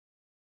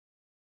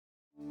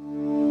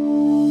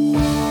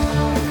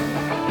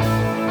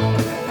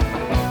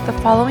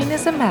following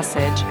is a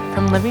message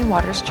from Living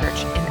Waters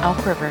Church in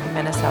Elk River,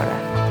 Minnesota.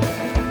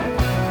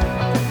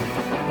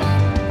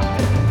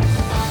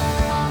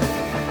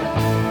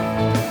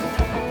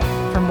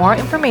 For more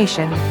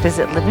information,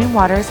 visit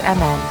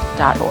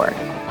livingwatersmn.org.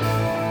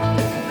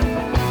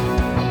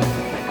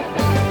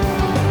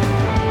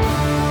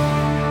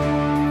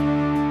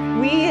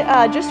 We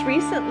just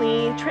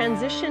recently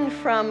transitioned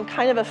from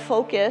kind of a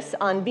focus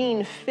on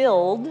being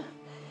filled,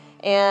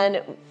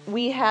 and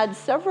we had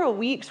several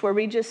weeks where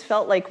we just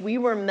felt like we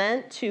were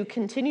meant to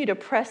continue to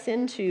press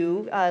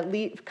into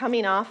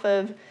coming off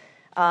of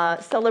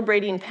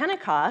celebrating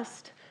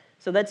Pentecost.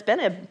 So that's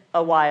been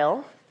a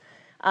while.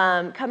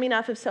 Coming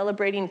off of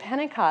celebrating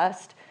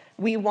Pentecost,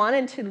 we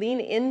wanted to lean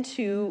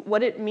into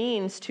what it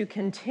means to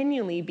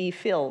continually be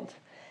filled,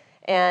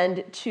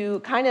 and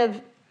to kind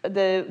of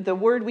the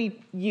word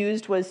we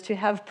used was to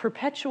have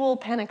perpetual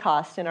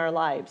Pentecost in our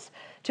lives,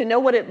 to know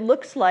what it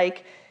looks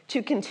like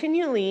to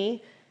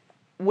continually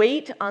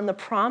wait on the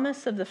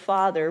promise of the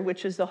Father,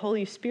 which is the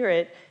Holy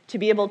Spirit, to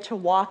be able to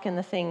walk in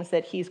the things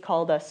that He's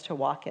called us to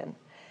walk in.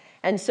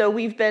 And so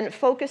we've been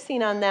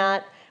focusing on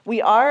that.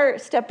 We are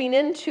stepping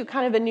into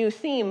kind of a new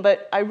theme,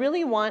 but I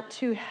really want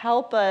to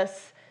help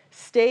us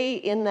stay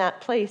in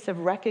that place of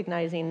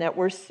recognizing that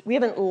we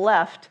haven't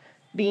left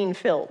being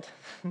filled.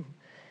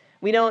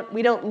 We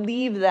don't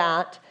leave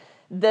that.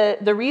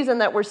 The reason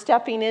that we're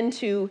stepping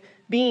into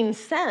being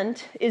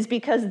sent is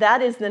because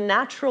that is the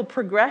natural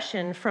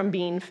progression from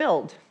being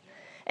filled.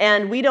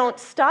 And we don't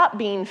stop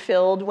being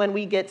filled when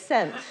we get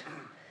sent.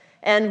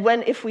 And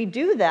if we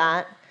do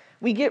that,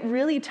 we get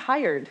really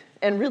tired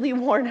and really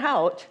worn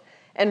out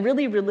and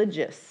really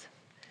religious.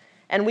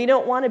 And we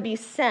don't want to be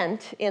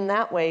sent in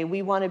that way.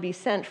 We want to be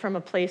sent from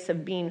a place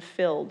of being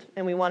filled.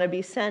 And we want to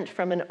be sent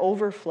from an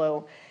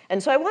overflow.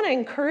 And so I want to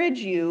encourage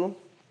you,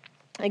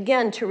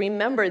 again, to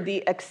remember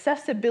the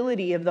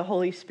accessibility of the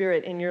Holy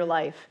Spirit in your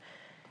life,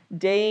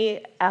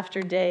 day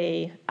after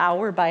day,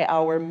 hour by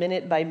hour,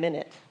 minute by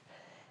minute,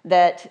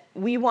 that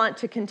we want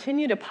to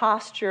continue to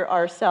posture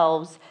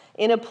ourselves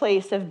in a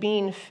place of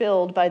being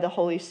filled by the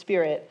Holy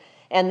Spirit.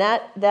 And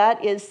that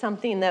is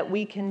something that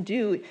we can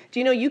do. Do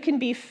you know you can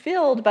be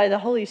filled by the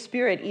Holy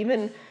Spirit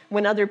even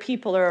when other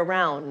people are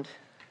around?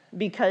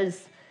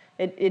 Because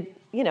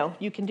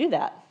you can do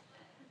that.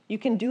 You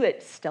can do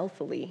it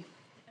stealthily.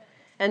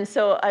 And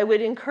so I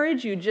would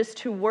encourage you just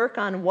to work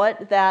on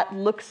what that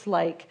looks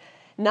like,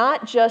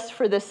 not just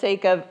for the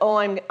sake of,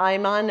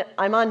 I'm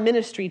on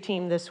ministry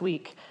team this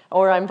week,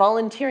 or I'm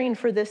volunteering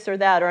for this or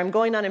that, or I'm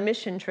going on a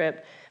mission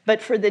trip,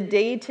 but for the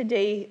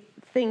day-to-day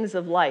things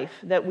of life,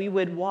 that we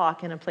would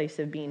walk in a place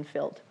of being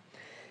filled.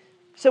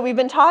 So we've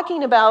been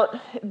talking about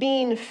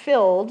being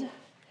filled,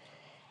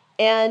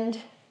 and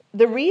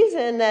the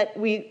reason that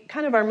we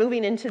kind of are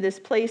moving into this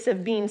place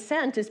of being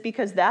sent is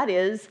because that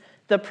is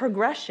the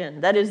progression.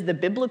 That is the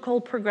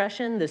biblical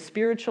progression, the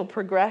spiritual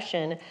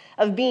progression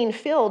of being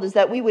filled, is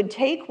that we would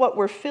take what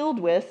we're filled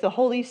with, the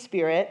Holy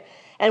Spirit,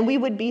 and we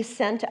would be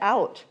sent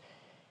out.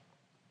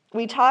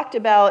 We talked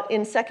about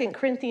in 2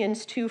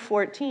 Corinthians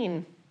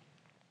 2:14,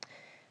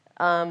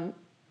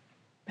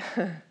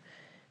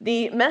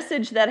 the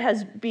message that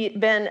has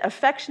been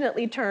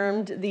affectionately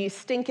termed the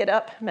stink it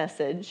up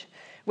message,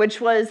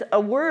 which was a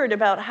word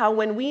about how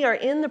when we are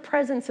in the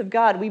presence of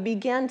God, we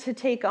begin to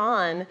take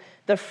on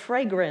the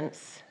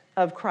fragrance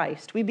of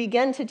Christ. We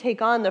begin to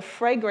take on the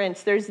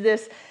fragrance. There's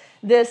this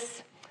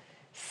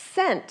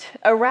scent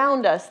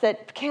around us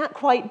that can't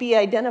quite be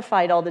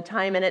identified all the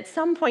time. And at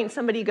some point,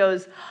 somebody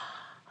goes,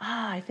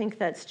 I think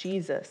that's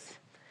Jesus.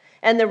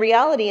 And the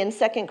reality in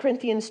 2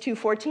 Corinthians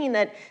 2:14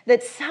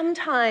 that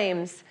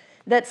sometimes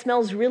that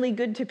smells really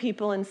good to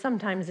people and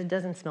sometimes it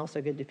doesn't smell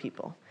so good to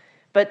people.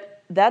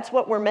 But that's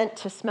what we're meant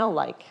to smell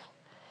like.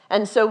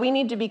 And so we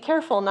need to be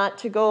careful not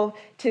to go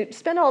to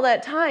spend all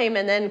that time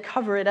and then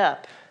cover it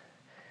up.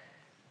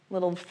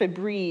 Little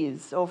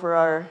Febreze over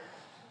our...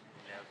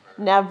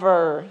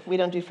 Never. We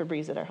don't do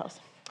Febreze at our house.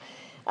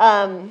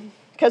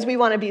 Because we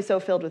want to be so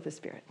filled with the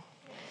Spirit.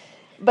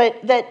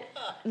 But that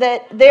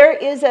there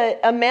is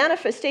a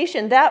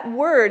manifestation. That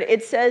word,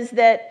 it says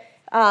that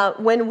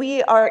when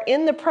we are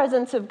in the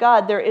presence of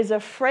God, there is a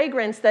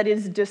fragrance that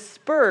is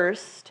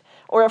dispersed,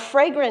 or a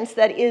fragrance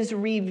that is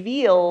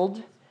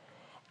revealed,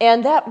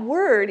 and that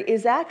word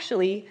is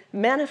actually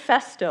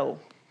manifesto,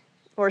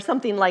 or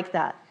something like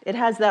that. It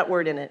has that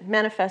word in it.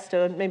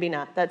 Manifesto, maybe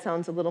not. That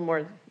sounds a little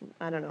more,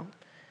 I don't know,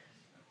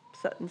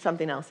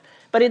 something else.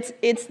 But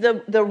it's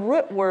the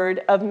root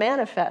word of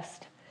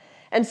manifest.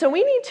 And so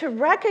we need to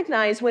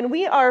recognize when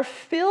we are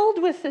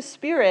filled with the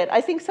Spirit,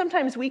 I think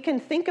sometimes we can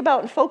think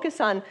about and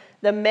focus on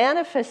the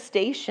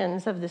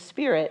manifestations of the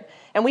Spirit.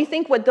 And we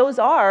think what those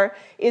are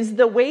is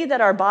the way that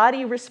our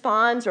body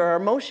responds or our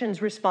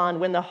emotions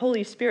respond when the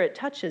Holy Spirit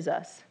touches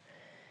us.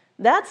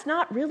 That's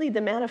not really the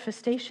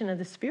manifestation of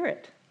the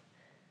Spirit.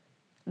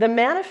 The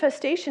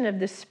manifestation of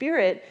the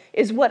Spirit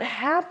is what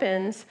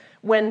happens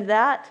when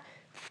that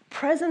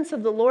presence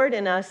of the Lord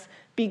in us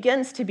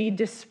begins to be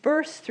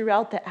dispersed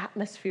throughout the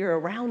atmosphere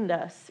around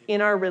us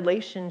in our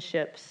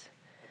relationships.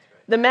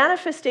 The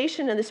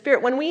manifestation of the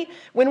Spirit. When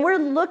we're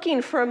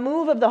looking for a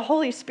move of the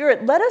Holy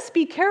Spirit, let us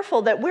be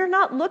careful that we're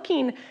not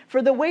looking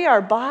for the way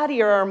our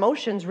body or our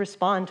emotions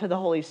respond to the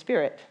Holy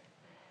Spirit.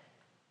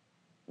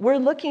 We're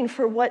looking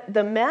for what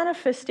the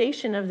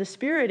manifestation of the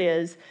Spirit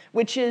is,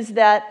 which is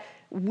that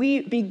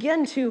we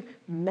begin to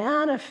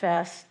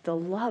manifest the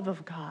love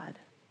of God.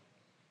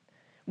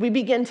 We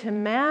begin to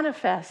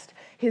manifest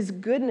His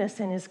goodness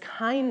and His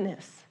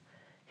kindness,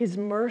 His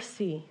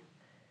mercy.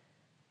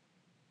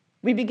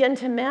 We begin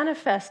to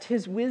manifest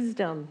His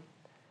wisdom.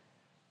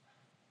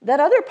 That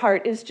other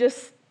part is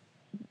just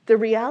the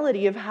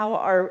reality of how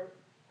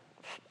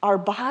our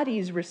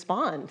bodies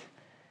respond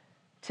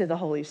to the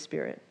Holy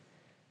Spirit.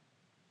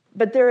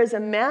 But there is a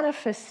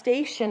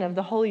manifestation of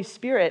the Holy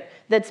Spirit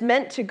that's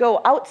meant to go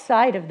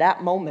outside of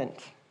that moment.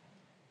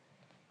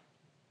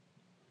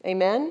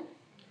 Amen?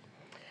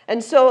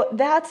 And so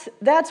that's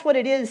what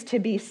it is to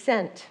be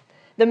sent.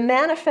 The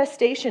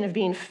manifestation of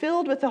being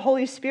filled with the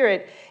Holy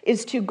Spirit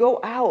is to go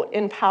out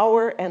in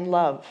power and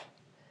love.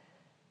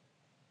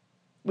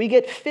 We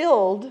get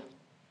filled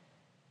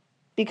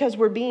because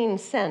we're being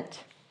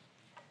sent.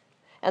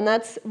 And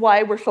that's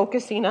why we're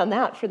focusing on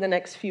that for the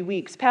next few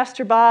weeks.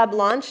 Pastor Bob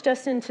launched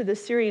us into the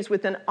series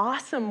with an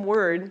awesome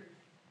word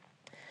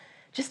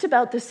just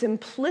about the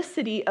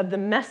simplicity of the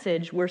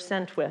message we're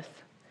sent with.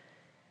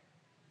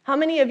 How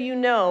many of you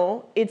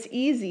know it's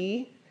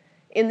easy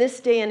in this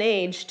day and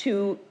age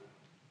to,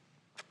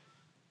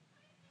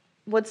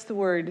 what's the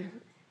word?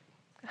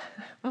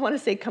 I want to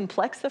say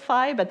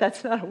complexify, but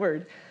that's not a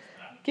word.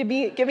 Give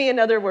me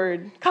another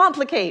word.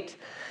 Complicate.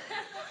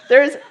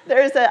 There's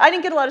a, I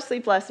didn't get a lot of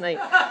sleep last night.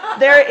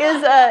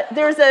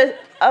 There's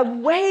a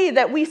way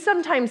that we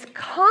sometimes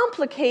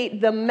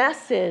complicate the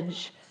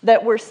message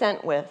that we're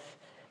sent with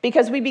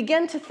because we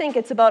begin to think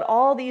it's about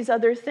all these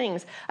other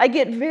things. I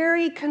get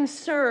very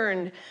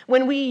concerned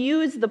when we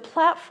use the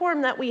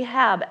platform that we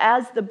have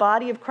as the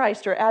body of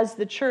Christ or as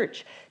the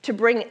church to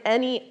bring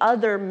any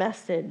other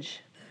message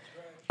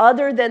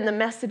other than the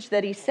message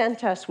that He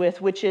sent us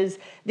with, which is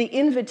the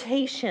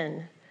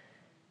invitation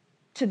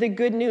to the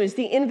good news,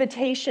 the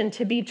invitation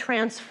to be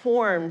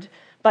transformed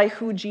by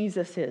who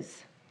Jesus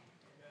is,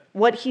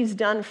 what He's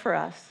done for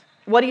us,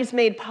 what He's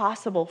made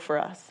possible for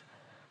us.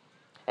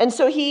 And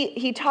so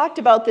he talked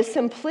about the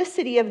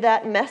simplicity of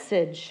that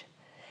message.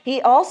 He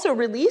also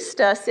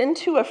released us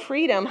into a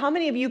freedom. How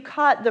many of you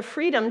caught the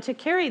freedom to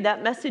carry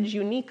that message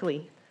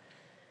uniquely?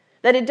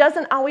 That it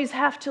doesn't always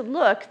have to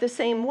look the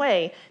same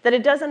way, that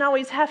it doesn't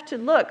always have to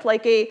look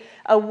like a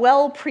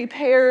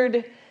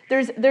well-prepared.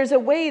 There's a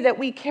way that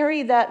we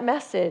carry that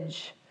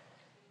message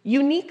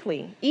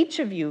uniquely, each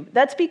of you.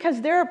 That's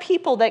because there are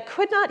people that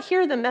could not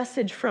hear the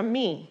message from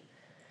me,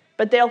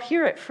 but they'll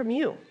hear it from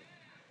you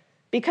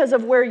because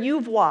of where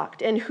you've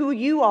walked and who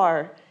you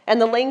are and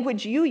the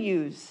language you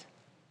use.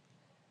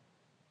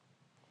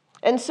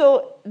 And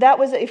so that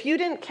was, if you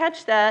didn't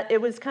catch that, it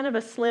was kind of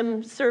a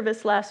slim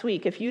service last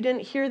week. If you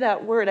didn't hear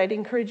that word, I'd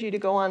encourage you to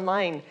go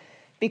online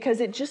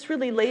because it just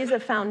really lays a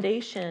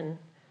foundation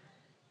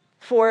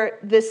for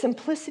the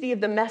simplicity of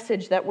the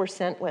message that we're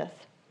sent with.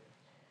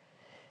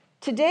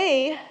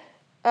 Today,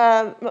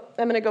 I'm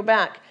going to go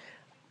back.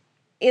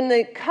 In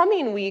the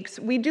coming weeks,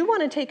 we do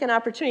want to take an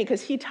opportunity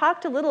because he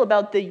talked a little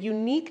about the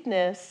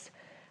uniqueness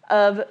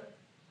of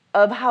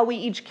how we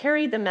each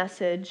carry the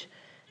message.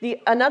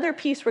 Another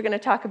piece we're going to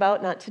talk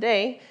about, not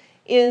today,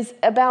 is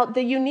about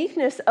the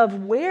uniqueness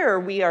of where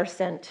we are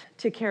sent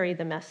to carry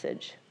the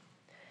message.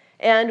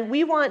 And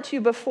we want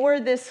to, before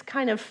this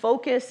kind of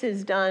focus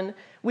is done,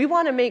 we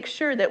want to make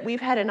sure that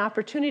we've had an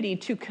opportunity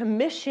to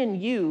commission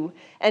you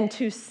and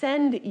to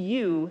send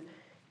you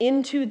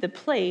into the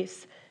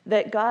place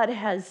that God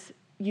has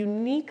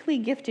uniquely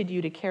gifted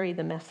you to carry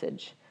the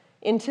message,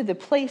 into the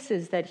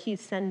places that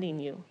He's sending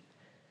you.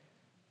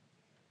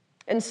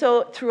 And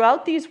so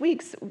throughout these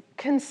weeks,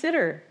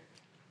 consider,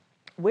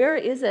 where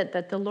is it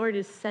that the Lord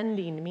is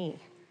sending me?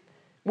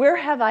 Where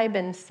have I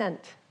been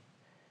sent?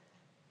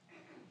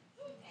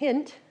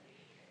 Hint,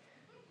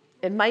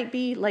 it might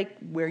be like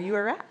where you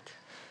are at.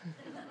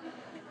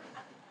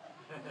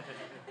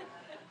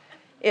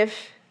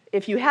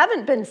 If you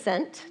haven't been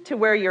sent to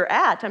where you're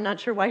at, I'm not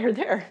sure why you're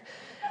there.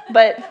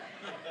 But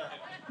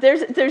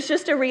there's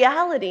just a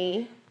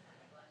reality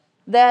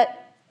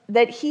that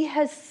He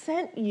has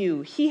sent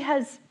you. He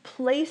has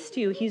placed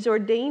you. He's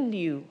ordained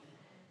you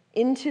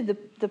into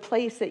the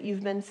place that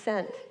you've been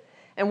sent.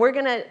 And we're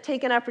going to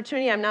take an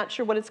opportunity, I'm not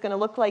sure what it's going to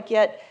look like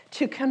yet,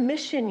 to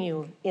commission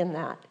you in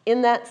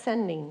that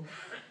sending.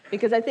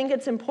 Because I think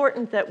it's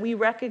important that we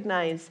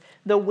recognize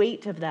the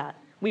weight of that.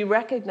 We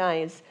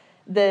recognize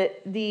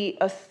the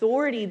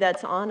authority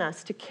that's on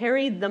us to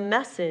carry the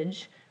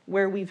message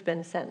where we've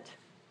been sent.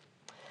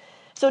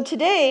 So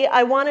today,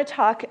 I want to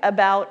talk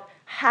about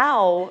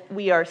how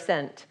we are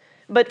sent.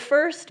 But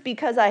first,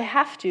 because I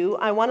have to,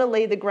 I want to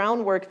lay the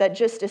groundwork that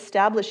just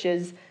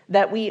establishes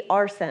that we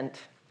are sent.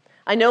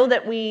 I know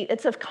that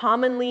it's a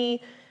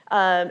commonly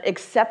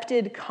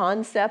accepted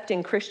concept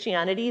in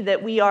Christianity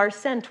that we are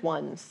sent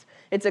ones.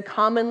 It's a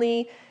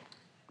commonly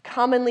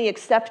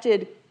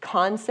accepted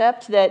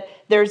concept that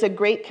there's a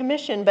Great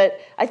Commission, but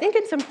I think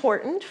it's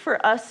important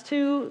for us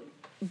to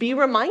be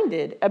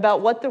reminded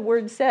about what the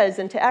Word says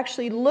and to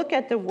actually look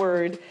at the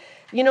Word.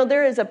 You know,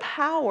 there is a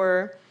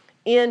power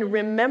in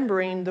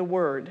remembering the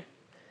Word.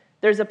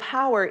 There's a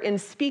power in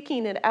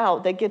speaking it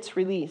out that gets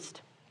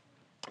released.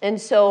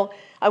 And so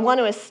I want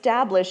to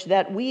establish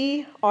that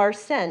we are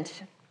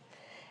sent.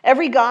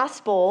 Every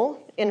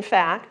gospel, in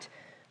fact,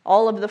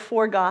 all of the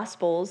 4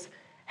 gospels,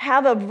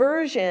 have a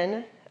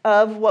version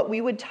of what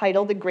we would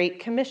title the Great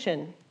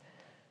Commission.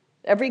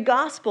 Every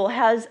gospel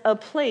has a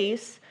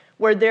place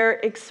where they're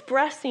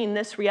expressing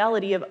this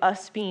reality of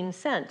us being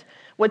sent.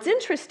 What's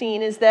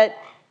interesting is that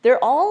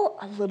they're all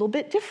a little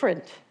bit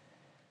different.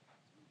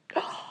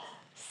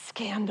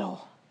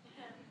 Scandal.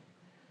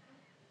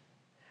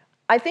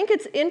 I think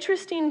it's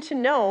interesting to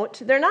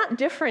note they're not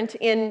different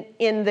in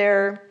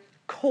their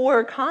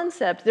core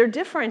concept. They're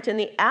different in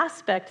the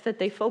aspect that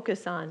they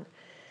focus on.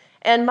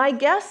 And my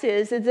guess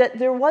is that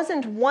there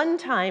wasn't one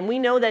time, we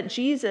know that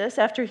Jesus,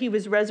 after he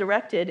was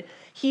resurrected,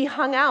 he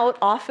hung out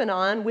off and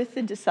on with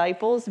the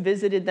disciples,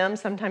 visited them,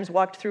 sometimes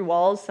walked through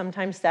walls,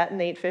 sometimes sat and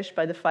ate fish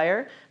by the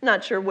fire. I'm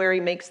not sure where he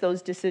makes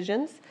those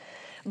decisions.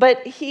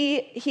 But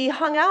he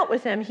hung out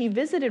with them, he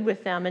visited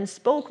with them and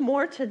spoke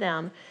more to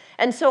them.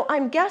 And so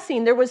I'm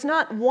guessing there was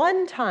not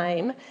one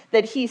time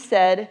that he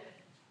said,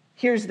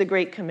 here's the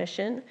Great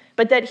Commission,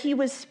 but that he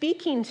was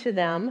speaking to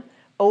them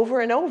over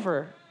and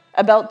over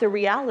about the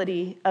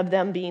reality of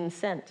them being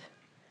sent.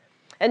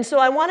 And so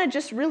I want to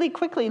just really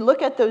quickly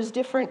look at those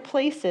different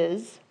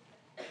places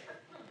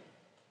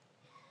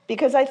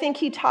because I think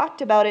he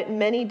talked about it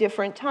many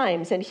different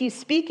times. And he's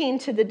speaking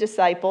to the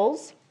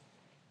disciples.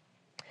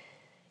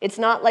 It's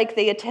not like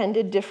they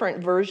attended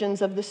different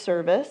versions of the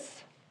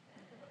service.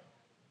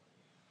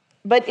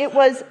 But it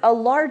was a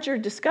larger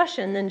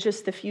discussion than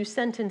just the few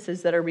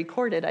sentences that are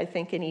recorded, I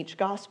think, in each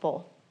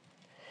gospel.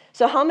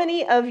 So how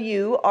many of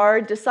you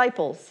are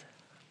disciples?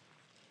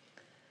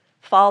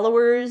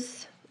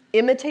 Followers,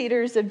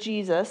 imitators of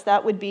Jesus,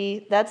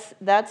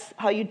 that's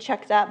how you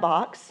check that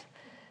box,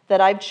 that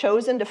I've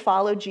chosen to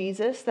follow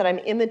Jesus, that I'm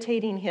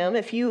imitating him.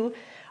 If you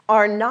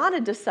are not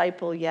a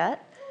disciple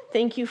yet,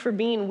 thank you for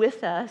being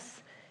with us.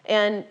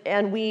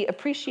 And we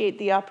appreciate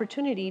the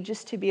opportunity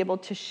just to be able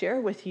to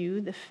share with you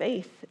the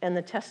faith and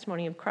the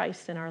testimony of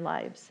Christ in our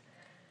lives.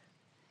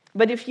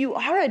 But if you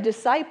are a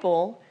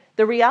disciple,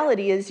 the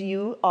reality is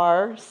you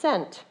are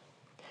sent.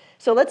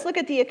 So let's look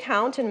at the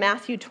account in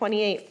Matthew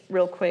 28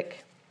 real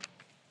quick.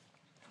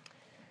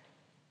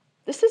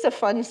 This is a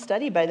fun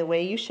study, by the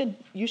way.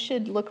 You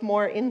should look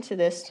more into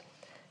this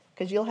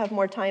because you'll have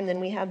more time than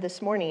we have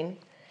this morning.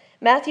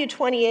 Matthew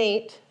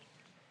 28,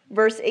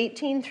 verse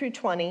 18 through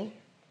 20.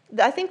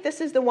 I think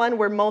this is the one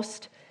we're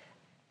most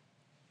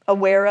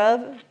aware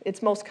of.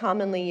 It's most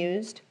commonly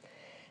used.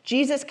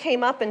 Jesus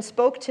came up and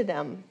spoke to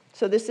them.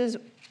 So this is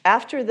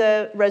after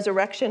the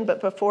resurrection, but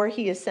before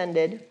he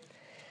ascended.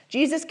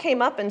 Jesus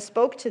came up and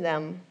spoke to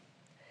them.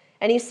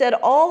 And he said,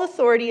 all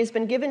authority has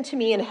been given to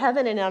me in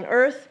heaven and on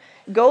earth.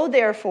 Go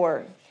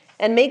therefore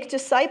and make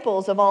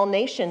disciples of all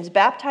nations,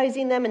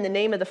 baptizing them in the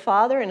name of the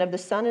Father and of the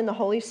Son and the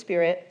Holy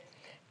Spirit,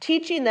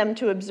 teaching them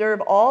to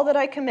observe all that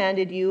I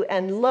commanded you,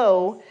 and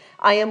lo,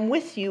 I am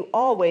with you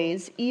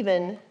always,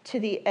 even to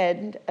the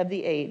end of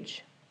the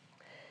age.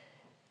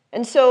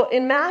 And so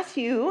in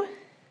Matthew,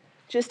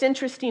 just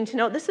interesting to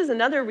note, this is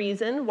another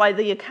reason why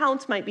the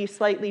accounts might be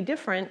slightly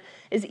different,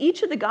 is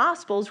each of the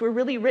Gospels were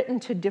really written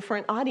to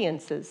different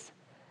audiences.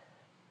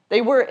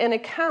 They were an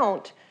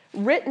account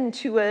written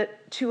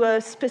to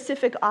a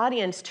specific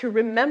audience to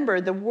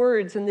remember the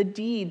words and the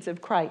deeds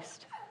of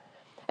Christ.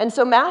 And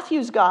so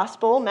Matthew's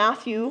gospel,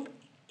 Matthew,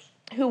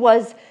 who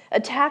was a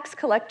tax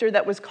collector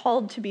that was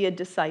called to be a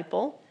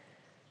disciple,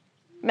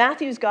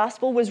 Matthew's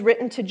gospel was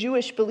written to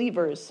Jewish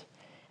believers.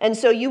 And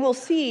so you will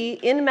see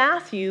in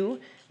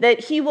Matthew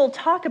that he will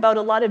talk about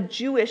a lot of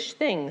Jewish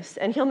things,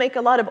 and he'll make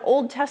a lot of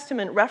Old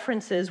Testament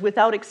references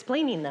without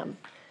explaining them,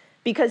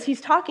 because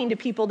he's talking to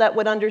people that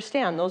would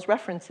understand those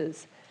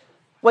references.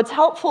 What's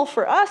helpful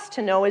for us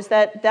to know is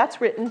that that's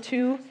written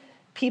to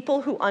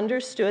people who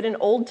understood an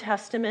Old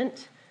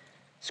Testament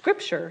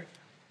scripture.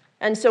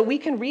 And so we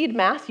can read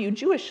Matthew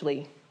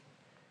Jewishly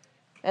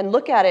and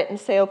look at it and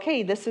say,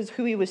 okay, this is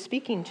who he was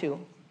speaking to.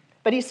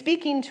 But he's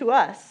speaking to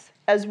us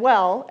as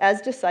well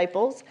as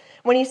disciples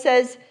when he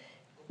says,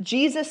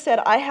 Jesus said,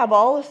 I have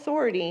all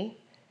authority,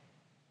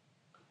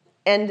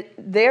 and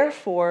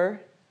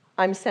therefore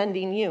I'm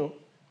sending you.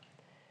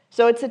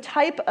 So it's a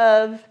type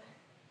of,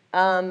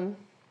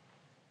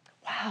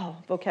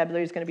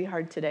 vocabulary is going to be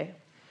hard today.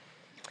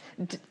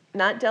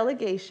 Not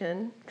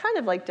delegation, kind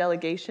of like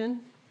delegation.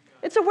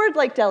 It's a word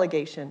like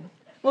delegation.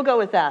 We'll go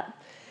with that.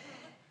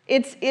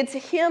 It's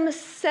him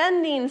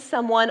sending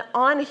someone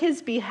on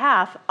his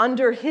behalf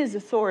under his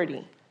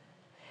authority.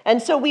 And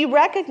so we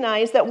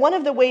recognize that one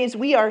of the ways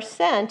we are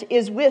sent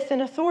is with an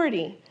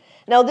authority.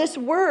 Now, this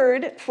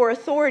word for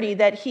authority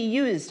that he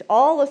used,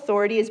 all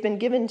authority has been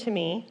given to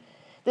me,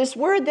 this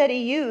word that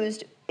he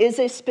used is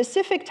a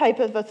specific type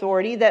of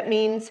authority that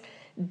means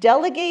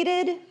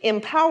delegated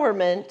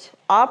empowerment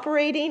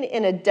operating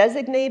in a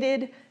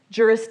designated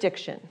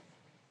jurisdiction.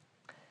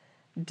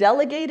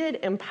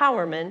 Delegated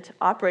empowerment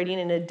operating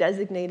in a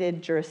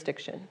designated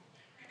jurisdiction.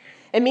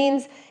 It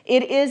means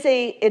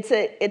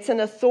it's an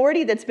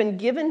authority that's been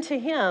given to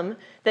him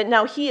that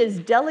now he is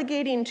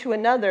delegating to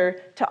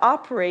another to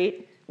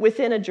operate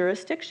within a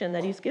jurisdiction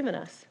that he's given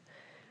us.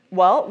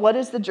 Well, what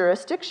is the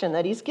jurisdiction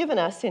that he's given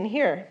us in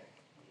here?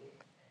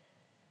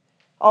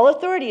 All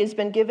authority has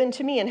been given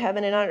to me in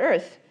heaven and on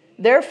earth.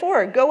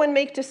 Therefore, go and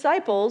make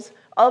disciples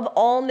of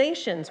all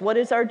nations. What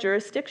is our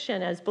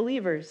jurisdiction as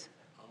believers?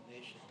 All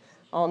nations.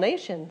 All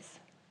nations.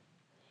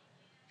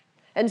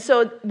 And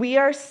so we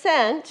are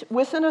sent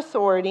with an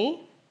authority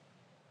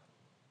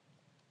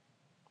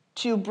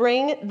to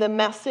bring the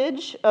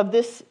message of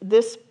this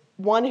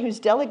one who's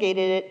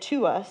delegated it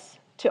to us,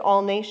 to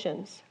all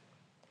nations.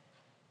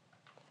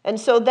 And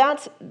so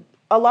that's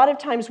a lot of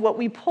times what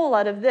we pull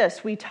out of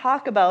this. We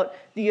talk about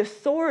the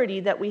authority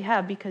that we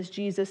have because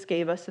Jesus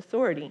gave us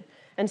authority.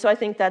 And so I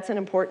think that's an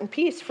important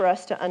piece for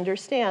us to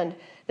understand,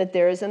 that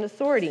there is an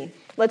authority.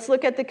 Let's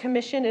look at the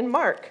commission in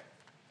Mark.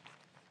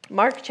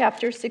 Mark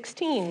chapter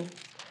 16.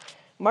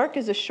 Mark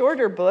is a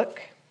shorter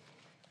book.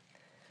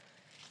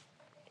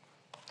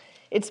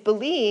 It's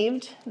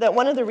believed that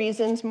one of the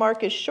reasons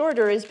Mark is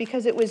shorter is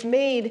because it was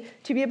made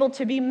to be able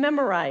to be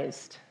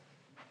memorized.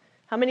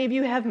 How many of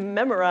you have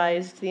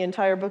memorized the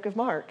entire book of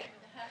Mark?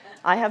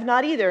 I have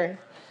not either.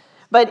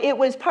 But it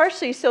was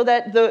partially so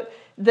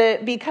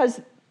that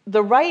because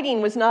the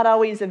writing was not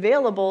always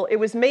available, it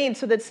was made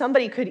so that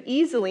somebody could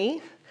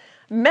easily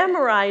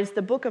memorize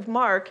the book of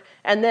Mark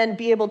and then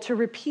be able to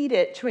repeat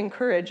it to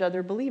encourage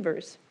other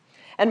believers.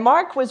 And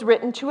Mark was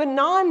written to a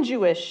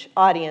non-Jewish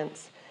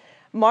audience.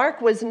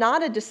 Mark was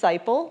not a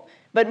disciple,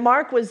 but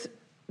Mark was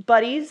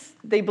buddies,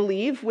 they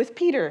believe, with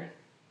Peter.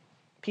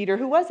 Peter,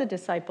 who was a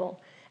disciple.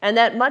 And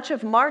that much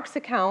of Mark's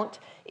account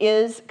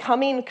is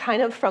coming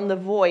kind of from the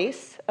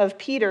voice of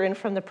Peter and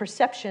from the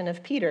perception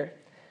of Peter.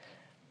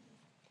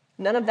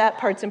 None of that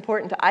part's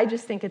important. I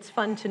just think it's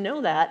fun to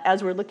know that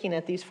as we're looking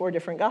at these 4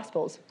 different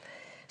Gospels.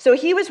 So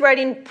he was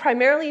writing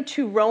primarily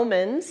to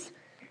Romans,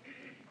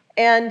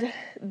 and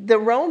the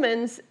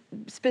Romans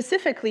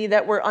specifically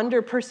that were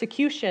under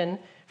persecution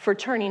for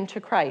turning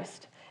to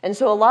Christ. And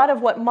so a lot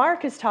of what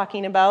Mark is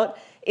talking about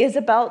is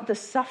about the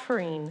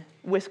suffering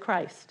with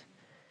Christ.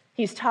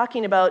 He's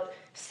talking about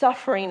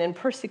suffering and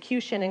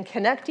persecution and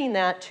connecting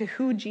that to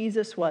who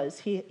Jesus was.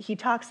 He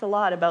talks a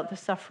lot about the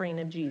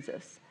suffering of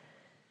Jesus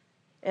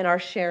and our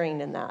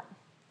sharing in that.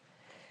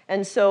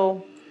 And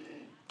so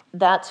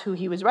that's who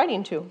he was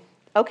writing to.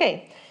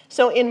 Okay,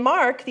 so in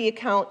Mark, the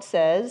account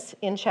says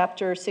in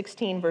chapter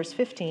 16, verse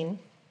 15,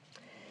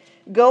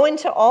 go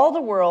into all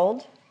the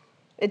world.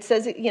 It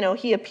says,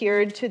 he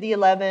appeared to the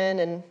 11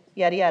 and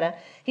yada, yada.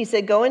 He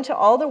said, go into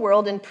all the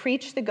world and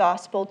preach the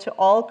gospel to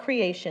all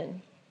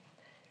creation.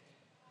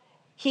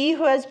 He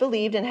who has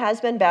believed and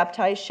has been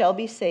baptized shall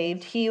be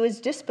saved. He who has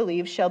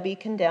disbelieved shall be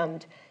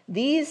condemned.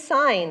 These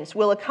signs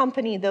will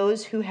accompany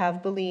those who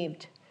have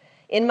believed.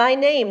 In my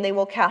name they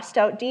will cast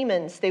out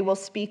demons. They will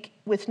speak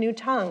with new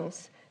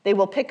tongues. They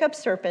will pick up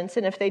serpents,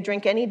 and if they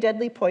drink any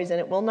deadly poison,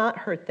 it will not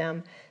hurt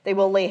them. They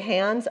will lay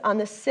hands on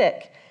the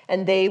sick,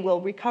 and they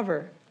will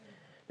recover.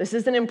 This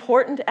is an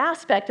important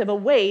aspect of a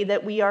way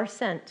that we are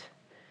sent.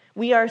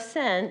 We are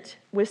sent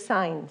with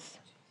signs.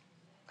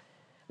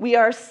 We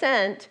are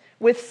sent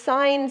with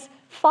signs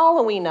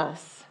following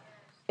us,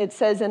 it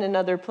says in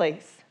another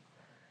place,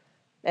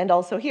 and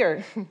also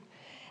here.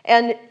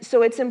 And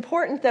so it's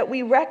important that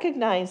we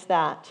recognize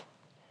that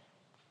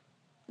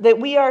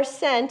we are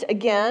sent,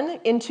 again,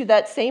 into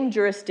that same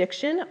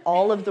jurisdiction,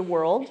 all of the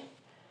world,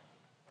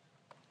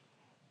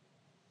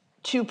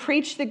 to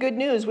preach the good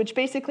news, which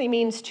basically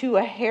means to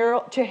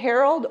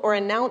herald or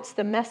announce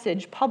the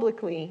message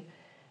publicly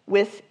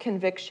with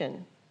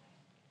conviction.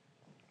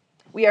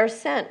 We are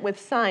sent with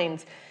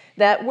signs.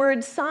 That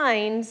word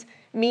signs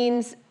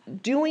means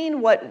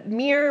doing what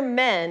mere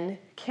men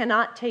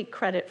cannot take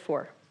credit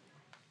for.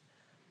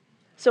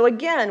 So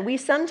again, we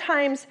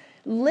sometimes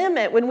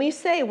limit, when we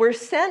say we're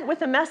sent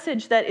with a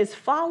message that is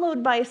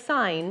followed by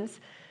signs,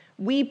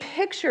 we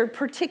picture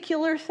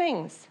particular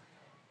things.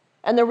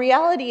 And the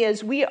reality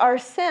is we are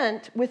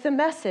sent with a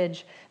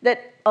message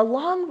that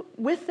along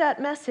with that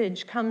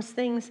message comes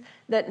things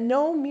that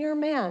no mere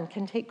man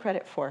can take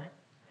credit for.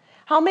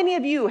 How many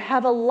of you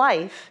have a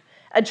life,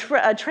 a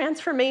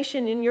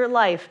transformation in your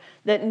life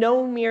that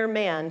no mere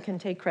man can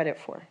take credit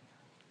for?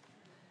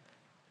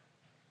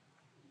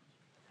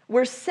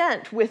 We're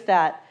sent with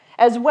that,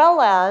 as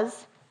well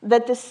as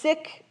that the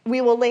sick,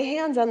 we will lay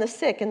hands on the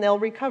sick and they'll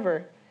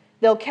recover.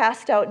 They'll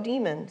cast out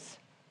demons.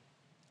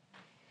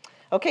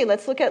 Okay,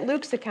 let's look at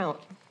Luke's account.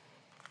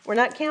 We're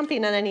not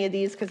camping on any of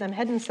these because I'm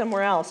heading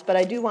somewhere else, but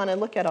I do want to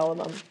look at all of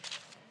them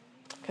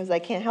because I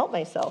can't help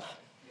myself.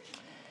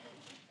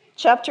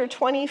 Chapter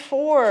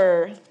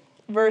 24,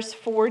 verse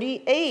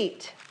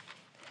 48.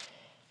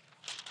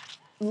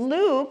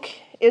 Luke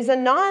is a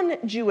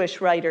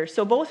non-Jewish writer.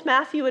 So both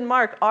Matthew and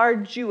Mark are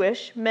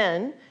Jewish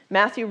men.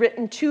 Matthew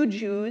written to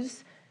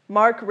Jews,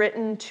 Mark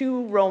written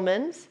to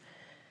Romans.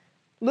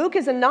 Luke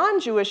is a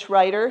non-Jewish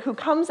writer who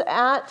comes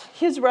at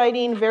his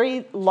writing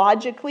very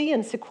logically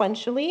and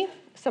sequentially.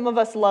 Some of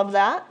us love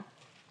that.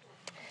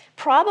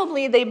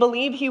 Probably they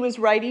believe he was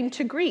writing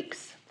to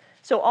Greeks,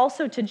 so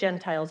also to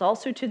Gentiles,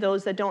 also to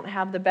those that don't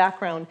have the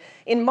background.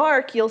 In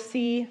Mark, you'll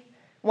see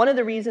one of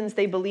the reasons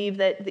they believe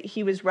that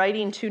he was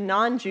writing to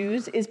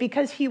non-Jews is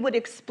because he would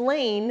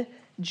explain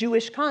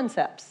Jewish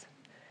concepts.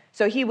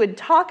 So he would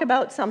talk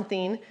about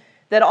something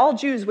that all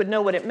Jews would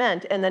know what it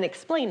meant and then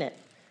explain it.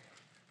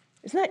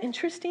 Isn't that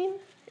interesting?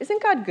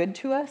 Isn't God good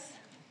to us?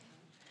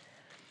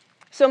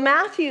 So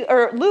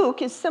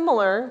Luke is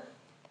similar,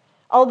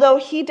 although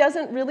he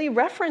doesn't really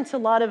reference a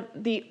lot of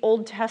the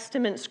Old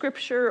Testament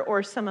scripture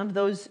or some of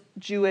those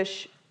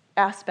Jewish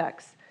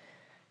aspects.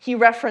 He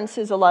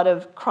references a lot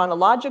of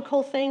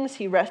chronological things.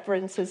 He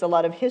references a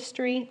lot of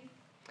history.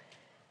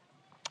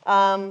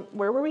 Where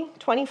were we?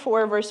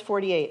 24, verse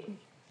 48.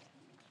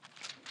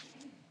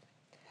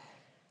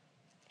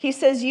 He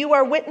says, "You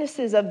are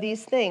witnesses of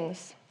these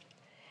things.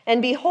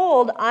 And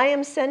behold, I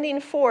am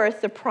sending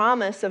forth the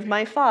promise of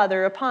my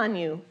Father upon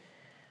you."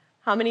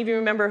 How many of you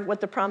remember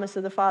what the promise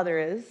of the Father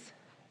is?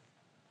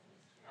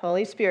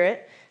 Holy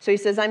Spirit. So he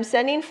says, "I'm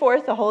sending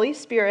forth the Holy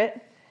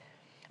Spirit,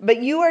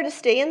 but you are to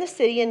stay in the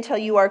city until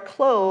you are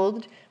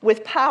clothed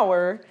with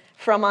power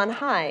from on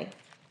high."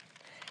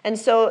 And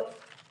so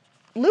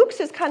Luke's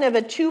is kind of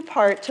a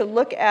two-part to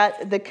look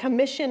at the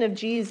commission of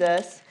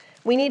Jesus.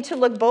 We need to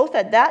look both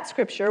at that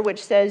scripture,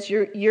 which says,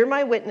 you're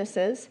my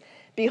witnesses.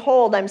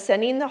 Behold, I'm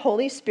sending the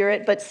Holy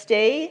Spirit, but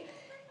stay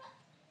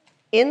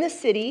in the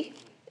city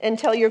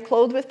until you're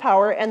clothed with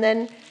power. And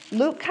then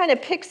Luke kind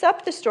of picks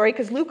up the story,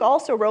 because Luke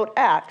also wrote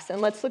Acts. And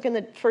let's look in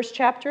the first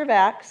chapter of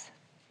Acts.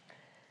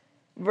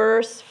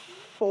 Verse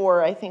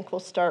 4, I think we'll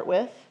start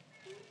with.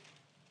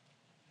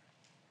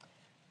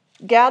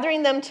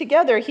 "Gathering them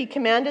together, he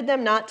commanded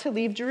them not to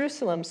leave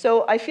Jerusalem."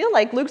 So I feel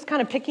like Luke's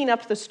kind of picking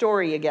up the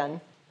story again,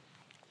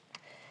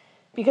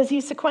 because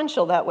he's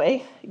sequential that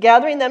way.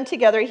 "Gathering them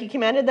together, he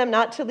commanded them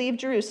not to leave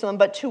Jerusalem,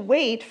 but to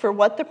wait for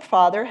what the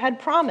Father had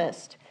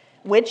promised,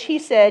 which he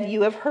said,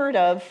 'You have heard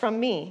of from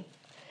me.'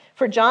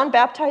 For John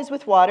baptized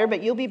with water,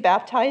 but you'll be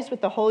baptized with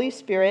the Holy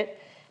Spirit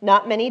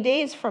not many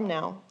days from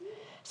now."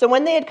 So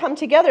when they had come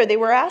together, they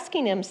were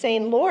asking him,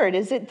 saying, "Lord,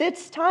 is it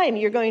this time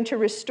you're going to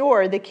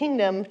restore the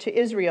kingdom to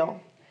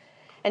Israel?"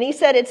 And he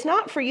said, "It's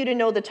not for you to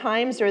know the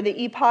times or the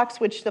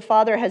epochs which the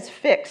Father has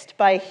fixed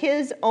by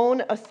his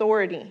own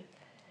authority.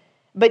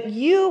 But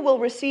you will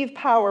receive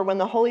power when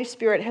the Holy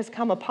Spirit has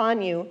come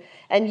upon you,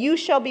 and you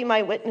shall be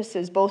my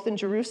witnesses both in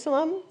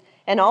Jerusalem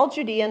and all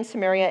Judea and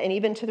Samaria and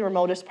even to the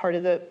remotest part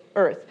of the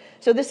earth."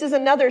 So this is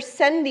another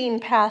sending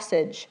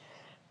passage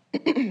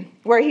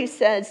where he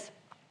says,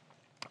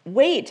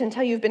 wait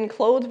until you've been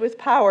clothed with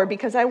power,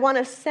 because I want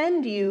to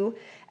send you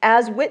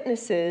as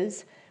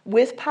witnesses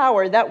with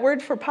power. That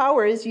word for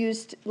power is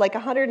used like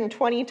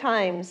 120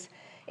 times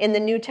in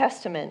the New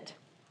Testament.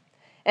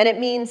 And it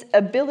means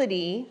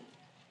ability,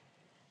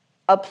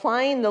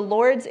 applying the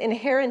Lord's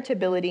inherent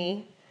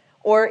ability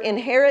or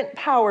inherent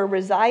power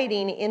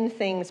residing in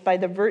things by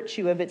the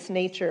virtue of its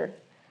nature.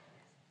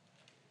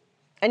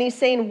 And he's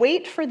saying,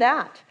 wait for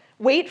that.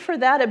 Wait for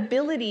that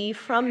ability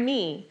from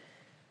me.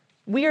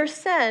 We are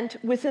sent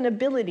with an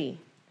ability.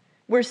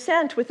 We're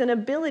sent with an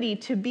ability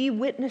to be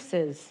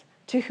witnesses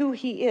to who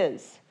he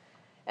is.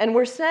 And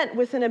we're sent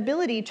with an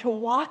ability to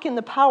walk in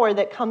the power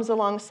that comes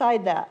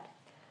alongside that.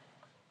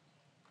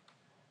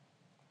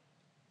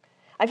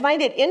 I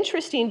find it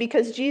interesting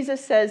because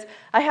Jesus says,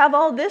 "I have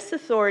all this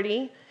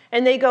authority."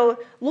 And they go,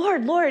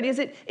 "Lord, Lord, is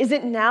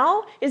it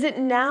now? Is it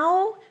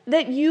now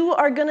that you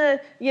are going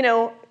to,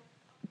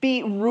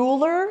 be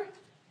ruler?"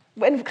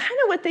 And kind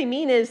of what they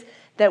mean is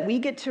that we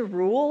get to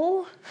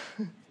rule.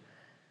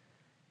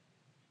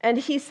 And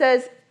he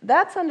says,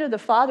 that's under the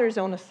Father's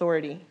own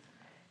authority.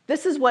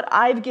 This is what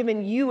I've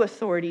given you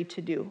authority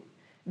to do.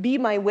 Be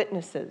my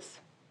witnesses.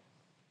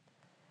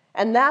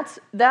 And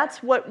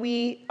that's what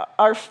we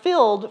are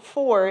filled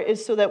for,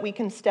 is so that we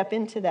can step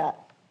into that.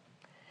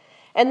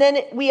 And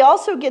then we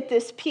also get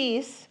this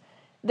piece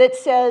that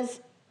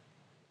says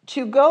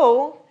to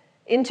go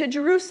into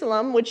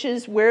Jerusalem, which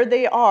is where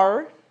they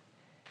are,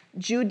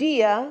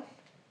 Judea,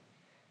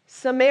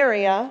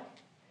 Samaria,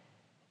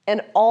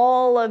 and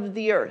all of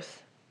the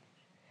earth.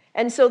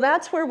 And so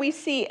that's where we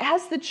see,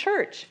 as the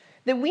church,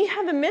 that we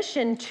have a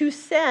mission to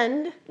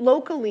send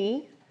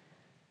locally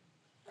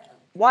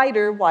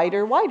wider,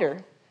 wider,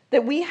 wider.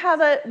 That we have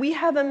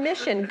a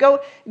mission.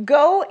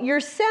 Go, you're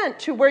sent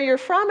to where you're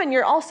from, and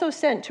you're also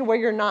sent to where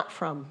you're not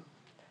from.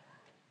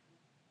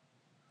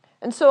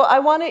 And so I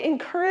want to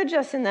encourage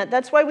us in that.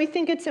 That's why we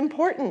think it's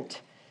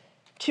important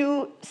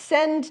to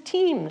send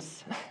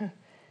teams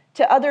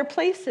to other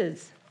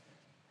places.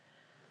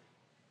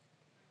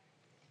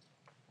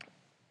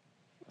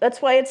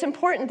 That's why it's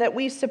important that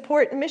we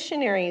support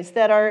missionaries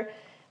that are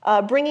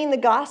bringing the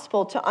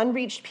gospel to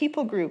unreached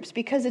people groups,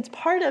 because it's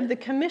part of the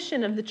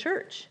commission of the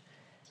church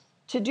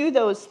to do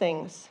those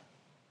things.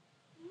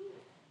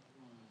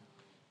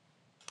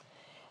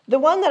 The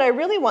one that I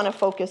really want to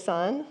focus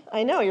on,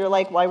 I know you're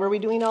like, why were we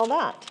doing all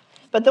that?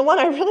 But the one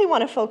I really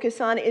want to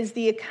focus on is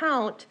the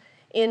account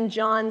in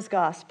John's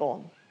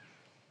Gospel.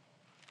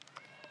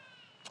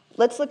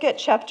 Let's look at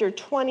chapter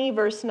 20,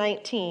 verse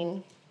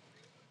 19.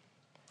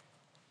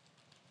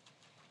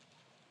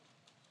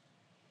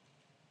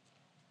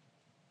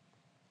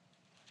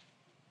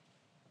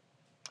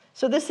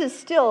 So this is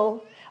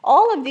still,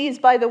 all of these,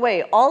 by the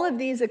way, all of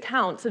these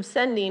accounts of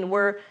sending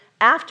were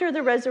after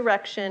the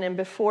resurrection and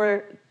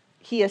before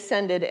he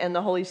ascended and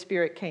the Holy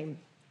Spirit came.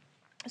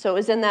 So it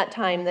was in that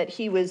time that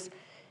he was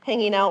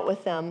hanging out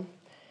with them.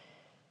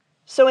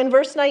 So in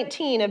verse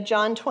 19 of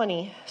John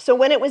 20, so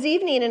when it was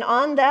evening and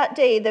on that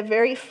day, the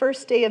very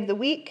first day of the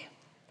week,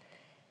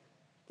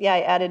 I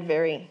added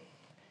very,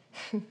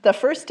 the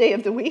first day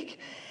of the week,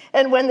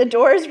 and when the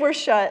doors were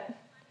shut,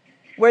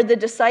 where the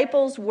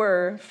disciples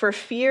were for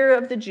fear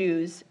of the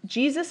Jews,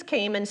 Jesus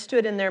came and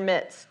stood in their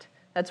midst.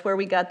 That's where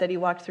we got that he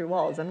walked through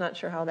walls. I'm not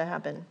sure how that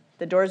happened.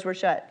 The doors were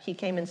shut. He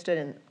came and stood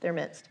in their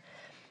midst.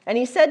 And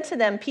he said to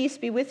them, "Peace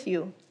be with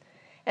you."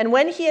 And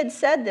when he had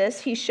said this,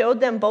 he showed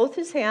them both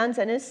his hands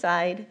and his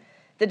side.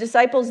 The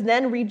disciples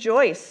then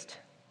rejoiced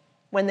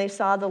when they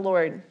saw the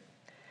Lord.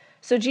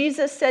 So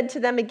Jesus said to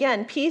them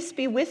again, "Peace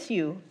be with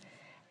you.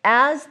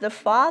 As the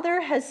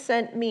Father has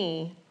sent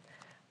me,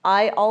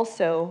 I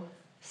also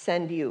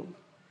send you."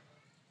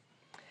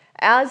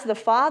 As the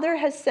Father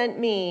has sent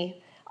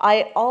me,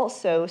 I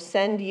also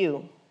send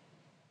you.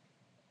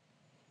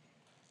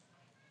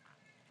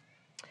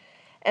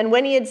 And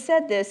when he had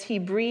said this, he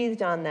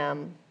breathed on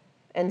them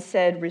and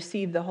said,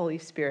 "Receive the Holy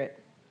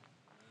Spirit."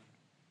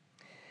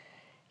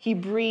 He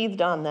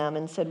breathed on them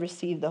and said,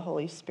 "Receive the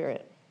Holy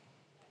Spirit."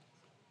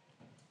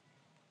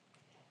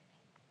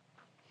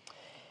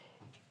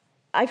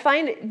 I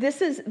find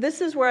this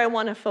is where I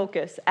want to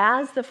focus.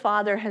 As the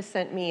Father has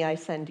sent me, I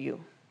send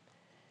you.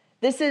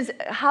 This is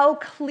how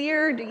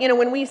clear,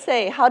 when we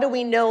say, how do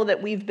we know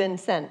that we've been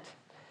sent?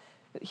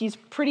 He's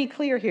pretty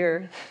clear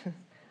here.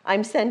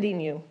 I'm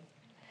sending you.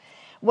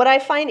 What I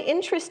find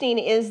interesting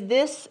is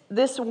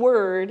this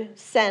word,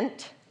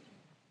 sent,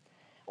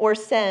 or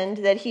send,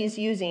 that he's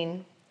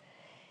using,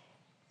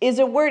 is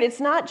a word, it's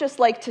not just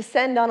like to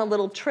send on a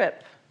little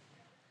trip,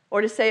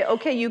 or to say,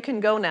 okay, you can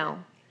go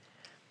now.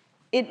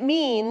 It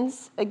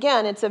means,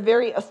 again, it's a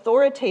very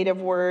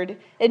authoritative word.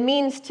 It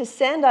means to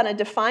send on a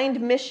defined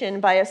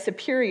mission by a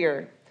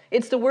superior.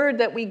 It's the word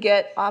that we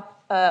get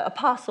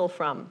apostle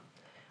from,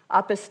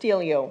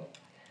 apostilio.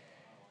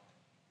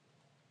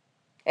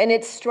 And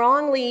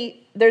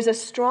there's a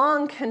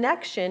strong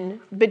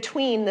connection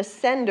between the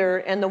sender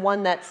and the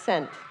one that's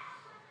sent.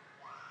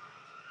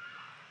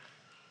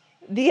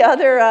 The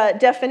other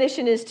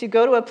definition is to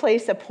go to a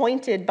place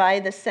appointed by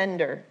the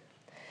sender.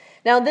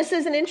 Now, this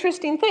is an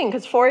interesting thing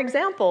because, for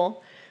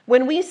example,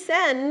 when we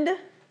send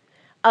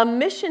a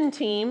mission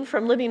team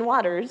from Living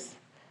Waters,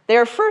 they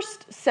are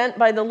first sent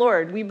by the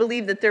Lord. We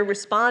believe that they're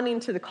responding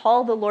to the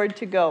call of the Lord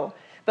to go.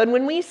 But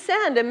when we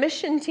send a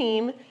mission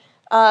team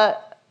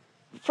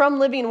from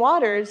Living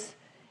Waters,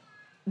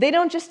 they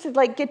don't just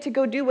get to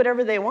go do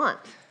whatever they want.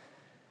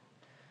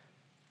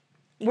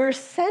 We're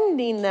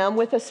sending them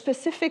with a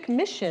specific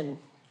mission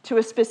to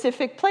a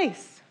specific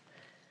place.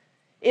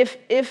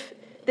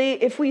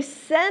 If we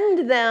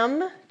send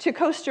them to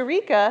Costa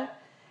Rica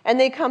and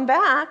they come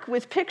back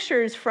with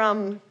pictures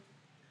from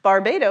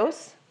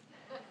Barbados,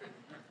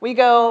 we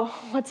go,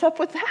 what's up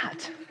with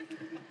that?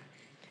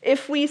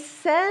 If we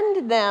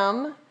send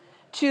them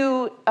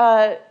to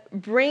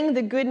bring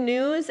the good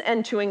news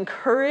and to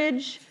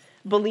encourage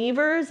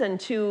believers and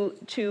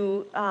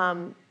to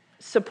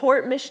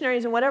support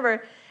missionaries and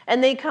whatever,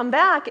 and they come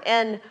back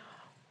and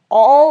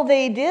all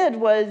they did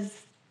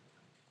was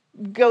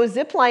go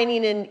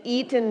ziplining and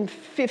eat in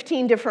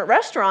 15 different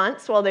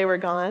restaurants while they were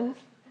gone.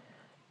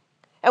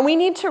 And we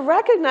need to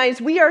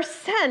recognize we are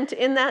sent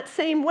in that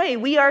same way.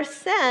 We are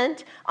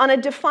sent on a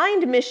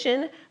defined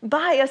mission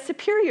by a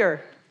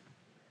superior.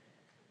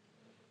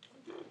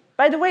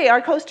 By the way,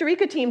 our Costa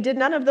Rica team did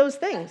none of those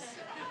things.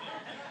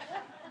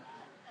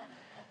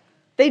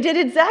 They did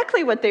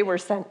exactly what they were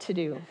sent to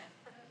do.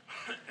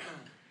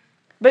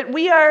 But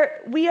we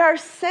are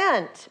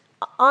sent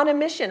on a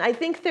mission. I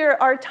think there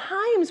are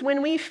times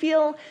when we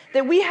feel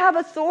that we have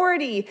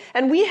authority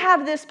and we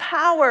have this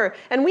power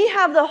and we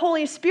have the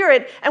Holy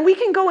Spirit and we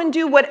can go and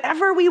do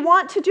whatever we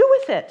want to do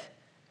with it.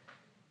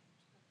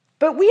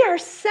 But we are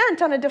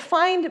sent on a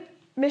defined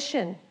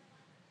mission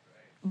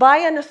by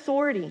an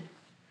authority.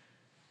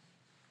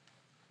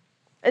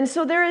 And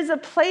so there is a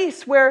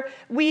place where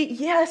we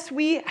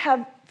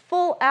have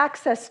full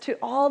access to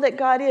all that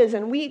God is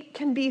and we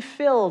can be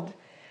filled.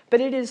 But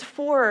it is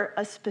for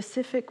a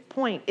specific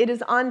point. It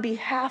is on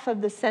behalf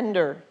of the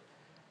sender.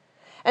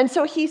 And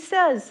so he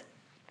says,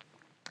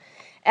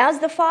 as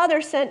the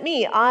Father sent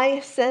me, I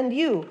send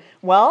you.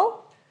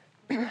 Well,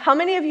 how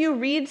many of you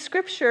read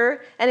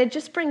Scripture and it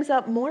just brings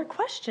up more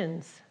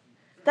questions?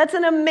 That's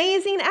an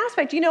amazing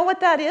aspect. You know what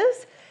that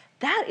is?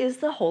 That is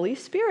the Holy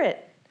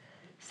Spirit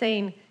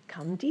saying,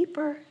 come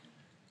deeper.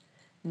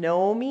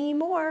 Know me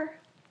more.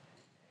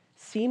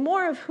 See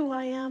more of who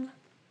I am.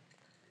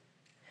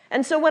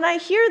 And so when I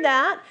hear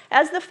that,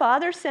 as the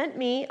Father sent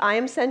me, I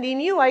am sending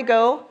you, I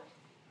go,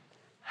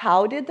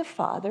 how did the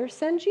Father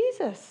send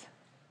Jesus?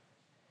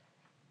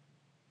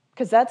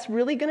 Because that's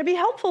really going to be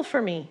helpful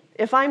for me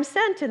if I'm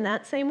sent in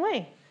that same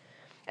way.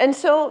 And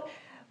so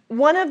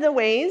one of the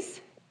ways,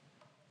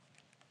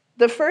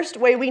 the first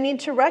way we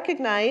need to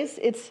recognize,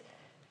 it's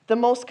the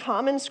most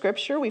common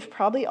scripture, we've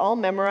probably all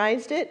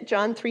memorized it,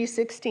 John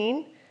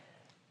 3:16.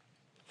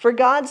 For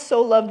God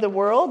so loved the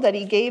world that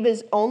he gave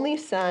his only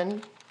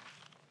Son,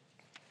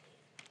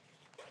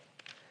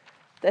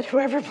 that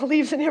whoever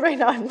believes in him, right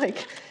now, I'm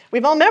like,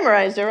 we've all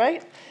memorized it,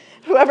 right?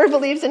 Whoever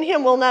believes in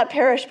him will not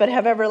perish but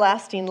have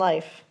everlasting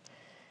life.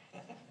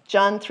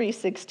 John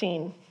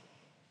 3:16.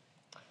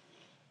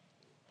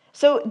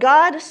 So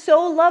God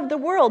so loved the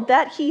world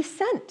that he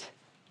sent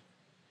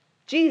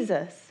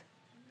Jesus.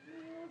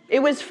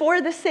 It was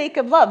for the sake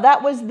of love.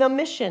 That was the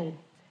mission.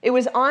 It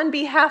was on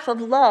behalf of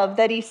love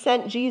that he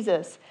sent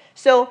Jesus.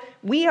 So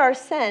we are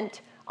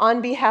sent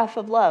on behalf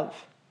of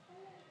love.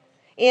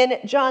 In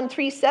John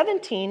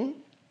 3:17,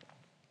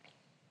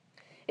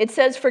 it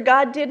says, for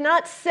God did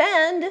not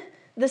send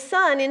the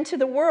Son into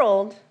the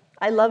world.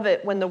 I love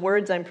it when the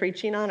words I'm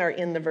preaching on are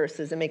in the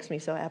verses. It makes me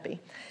so happy.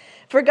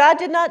 For God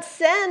did not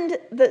send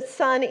the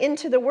Son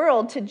into the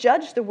world to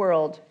judge the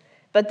world,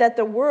 but that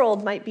the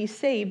world might be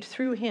saved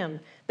through him.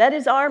 That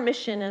is our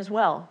mission as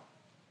well.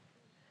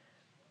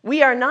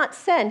 We are not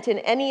sent in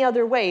any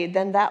other way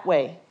than that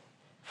way,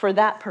 for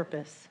that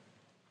purpose.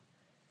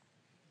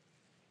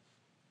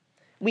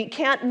 We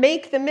can't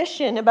make the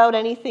mission about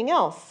anything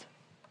else.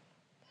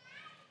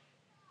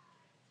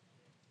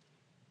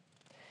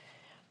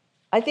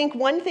 I think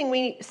one thing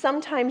we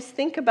sometimes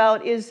think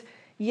about is,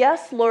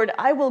 yes, Lord,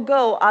 I will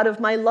go out of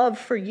my love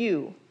for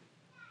you.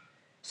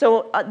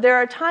 So there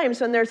are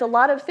times when there's a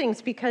lot of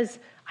things because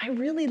I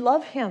really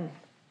love him.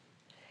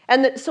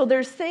 And so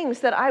there's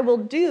things that I will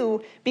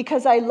do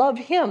because I love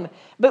him.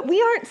 But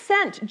we aren't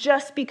sent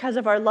just because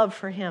of our love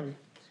for him.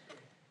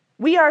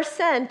 We are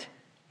sent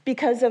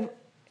because of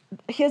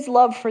his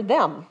love for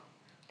them.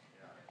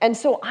 And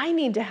so I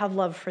need to have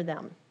love for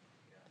them,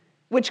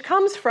 which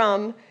comes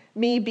from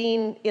me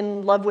being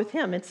in love with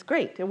him. It's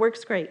great. It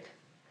works great.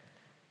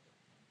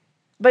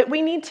 But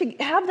we need to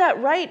have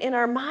that right in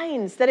our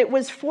minds, that it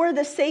was for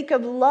the sake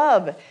of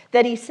love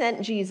that he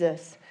sent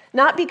Jesus.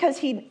 Not because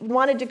he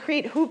wanted to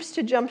create hoops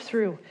to jump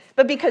through,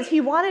 but because he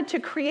wanted to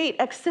create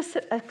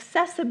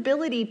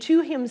accessibility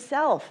to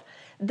himself.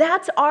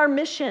 That's our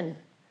mission.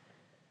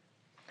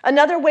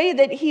 Another way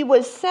that he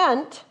was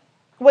sent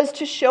was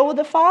to show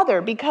the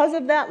Father. Because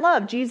of that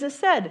love, Jesus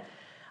said,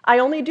 I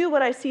only do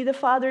what I see the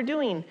Father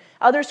doing.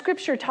 Other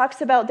scripture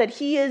talks about that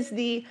he is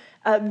the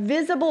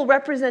visible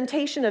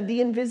representation of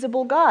the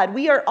invisible God.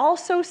 We are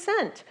also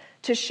sent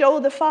to show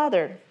the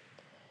Father.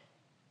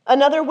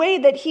 Another way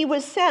that he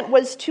was sent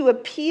was to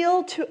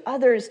appeal to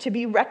others to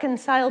be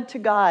reconciled to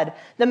God.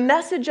 The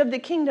message of the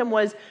kingdom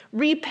was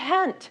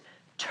repent,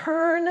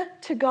 turn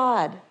to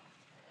God.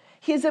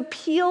 His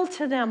appeal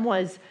to them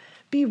was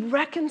be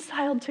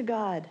reconciled to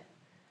God.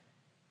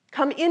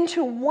 Come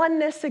into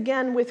oneness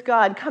again with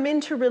God. Come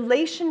into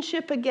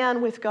relationship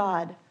again with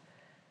God.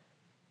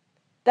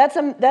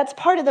 That's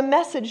part of the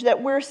message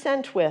that we're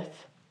sent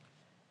with.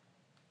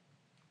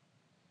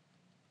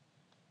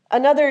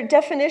 Another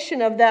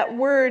definition of that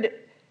word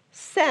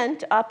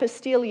sent,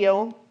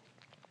 apostilio,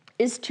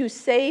 is to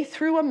say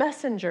through a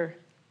messenger.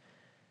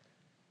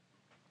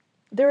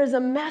 There is a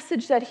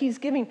message that he's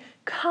giving.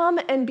 Come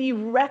and be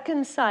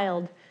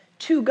reconciled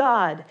to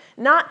God,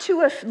 not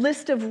to a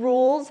list of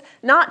rules,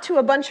 not to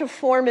a bunch of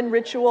form and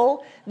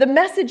ritual. The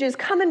message is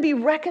come and be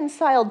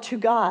reconciled to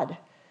God.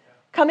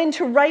 Come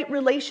into right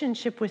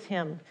relationship with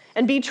him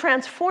and be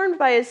transformed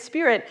by his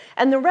Spirit,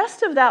 and the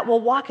rest of that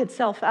will walk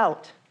itself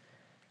out.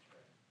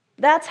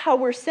 That's how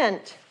we're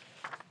sent.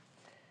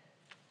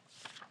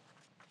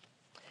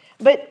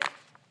 But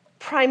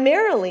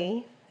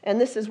primarily, and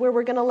this is where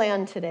we're going to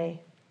land today,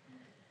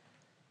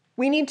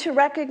 we need to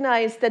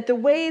recognize that the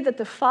way that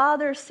the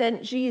Father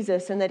sent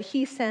Jesus and that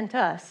he sent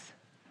us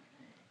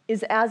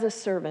is as a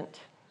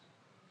servant.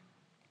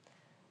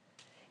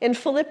 In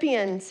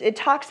Philippians, it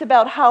talks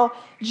about how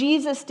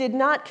Jesus did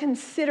not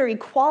consider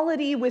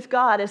equality with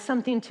God as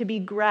something to be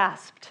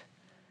grasped,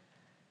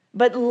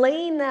 but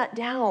laying that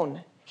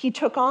down, he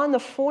took on the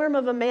form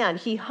of a man.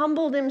 He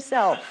humbled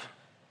himself.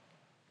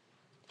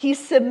 He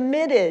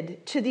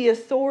submitted to the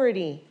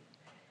authority.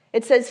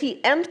 It says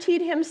he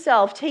emptied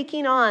himself,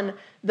 taking on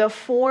the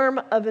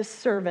form of a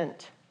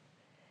servant,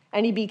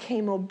 and he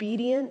became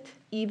obedient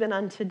even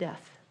unto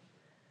death.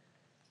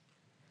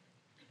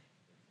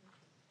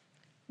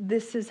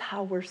 This is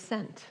how we're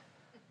sent.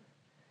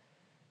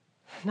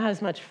 Not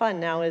as much fun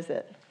now, is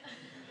it?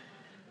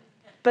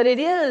 But it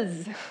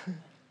is.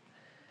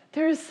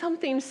 There is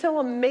something so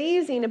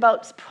amazing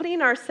about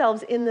putting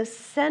ourselves in the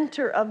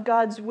center of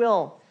God's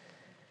will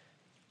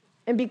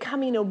and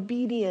becoming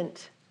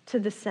obedient to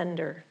the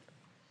sender.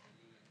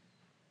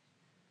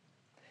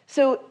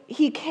 So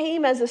he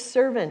came as a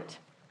servant.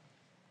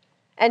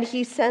 and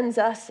he sends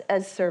us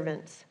as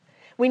servants.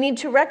 We need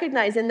to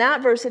recognize in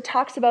that verse it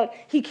talks about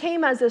he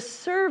came as a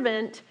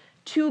servant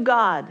to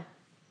God.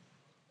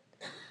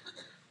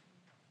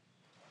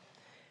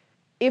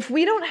 If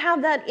we don't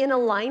have that in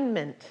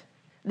alignment,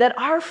 that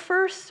our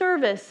first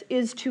service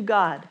is to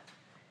God,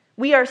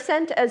 we are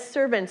sent as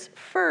servants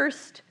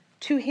first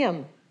to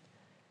him.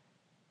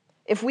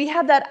 If we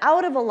have that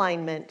out of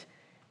alignment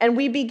and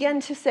we begin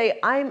to say,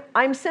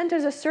 I'm sent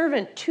as a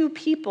servant to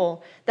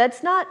people,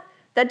 that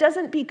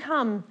doesn't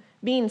become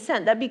being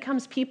sent, that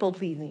becomes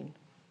people-pleasing.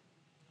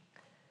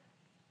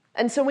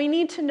 And so we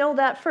need to know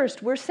that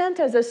first. We're sent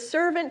as a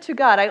servant to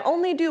God. I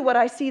only do what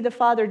I see the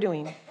Father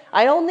doing.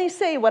 I only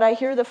say what I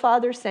hear the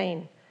Father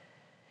saying.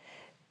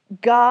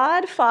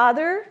 God,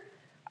 Father,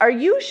 are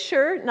you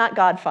sure? Not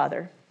God,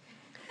 Father.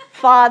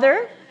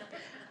 Father,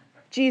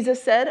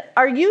 Jesus said,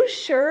 are you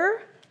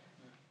sure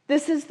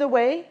this is the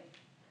way?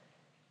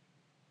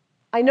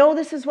 I know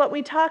this is what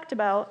we talked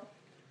about.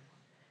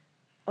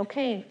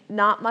 Okay,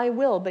 not my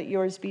will, but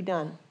yours be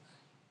done.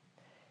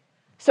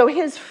 So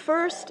his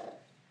first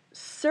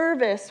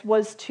service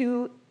was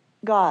to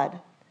God.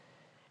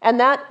 And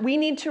that we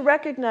need to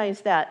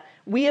recognize that.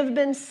 We have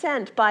been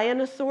sent by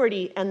an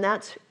authority, and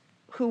that's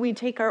who we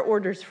take our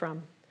orders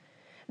from.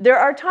 There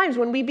are times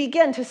when we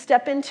begin to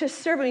step into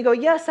serving. We go,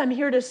 yes, I'm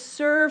here to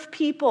serve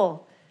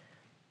people.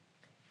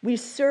 We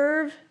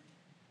serve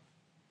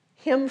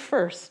him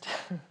first.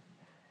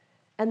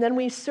 And then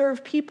we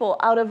serve people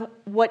out of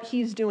what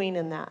he's doing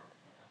in that.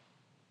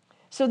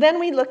 So then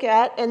we look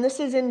at, and this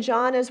is in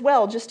John as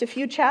well, just a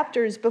few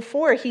chapters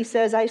before he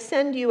says, I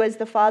send you as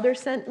the Father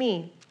sent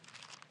me.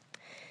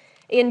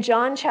 In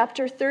John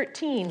chapter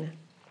 13,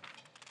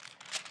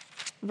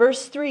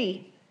 verse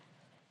 3,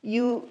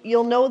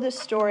 you'll know this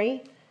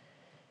story.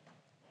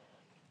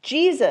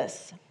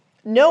 Jesus,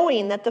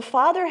 knowing that the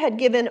Father had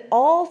given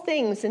all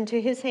things into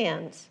his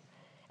hands,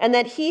 and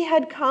that he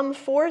had come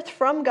forth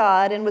from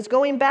God and was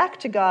going back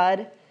to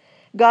God,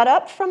 got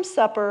up from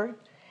supper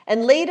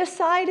and laid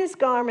aside his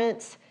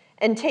garments,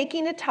 and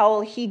taking a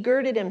towel, he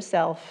girded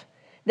himself.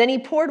 Then he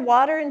poured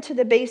water into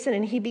the basin,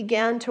 and he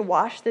began to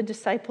wash the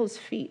disciples'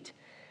 feet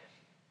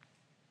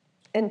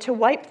and to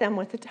wipe them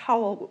with the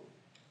towel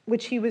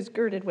which he was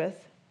girded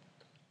with.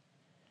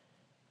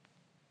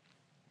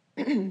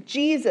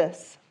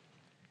 Jesus,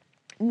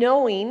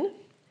 knowing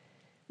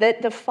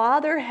that the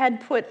Father had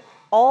put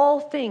all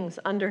things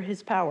under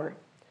his power.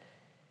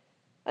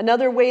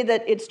 Another way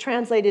that it's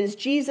translated is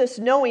Jesus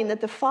knowing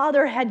that the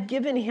Father had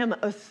given him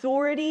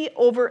authority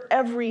over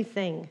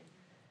everything.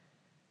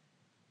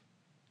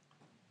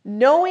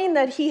 Knowing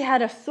that he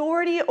had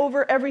authority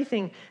over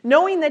everything.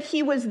 Knowing that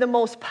he was the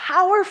most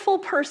powerful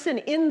person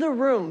in the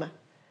room,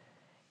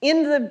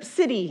 in the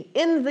city,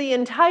 in the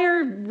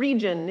entire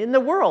region, in the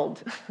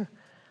world.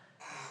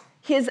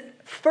 His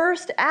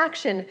first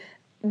action,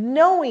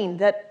 knowing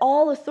that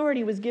all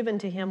authority was given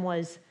to him,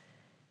 was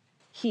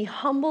he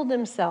humbled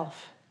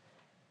himself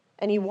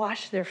and he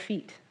washed their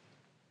feet.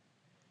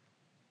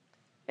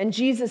 And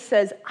Jesus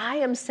says, I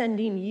am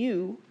sending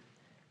you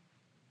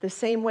the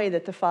same way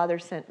that the Father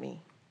sent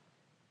me.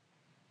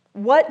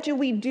 What do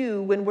we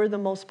do when we're the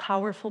most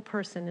powerful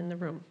person in the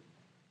room?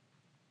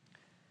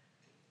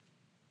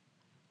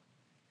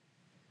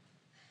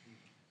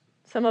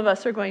 Some of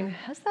us are going,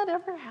 has that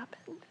ever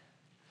happened?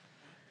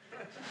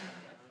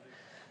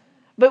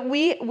 But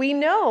we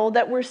know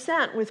that we're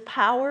sent with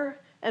power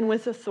and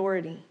with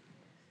authority.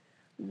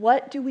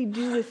 What do we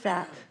do with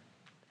that?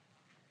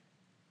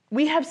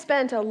 We have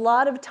spent a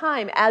lot of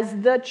time as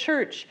the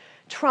church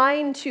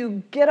trying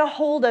to get a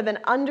hold of and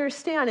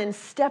understand and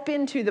step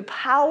into the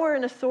power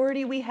and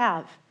authority we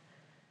have.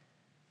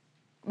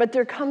 But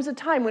there comes a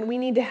time when we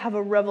need to have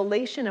a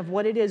revelation of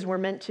what it is we're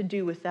meant to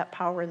do with that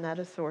power and that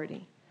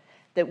authority,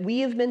 that we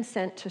have been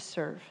sent to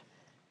serve.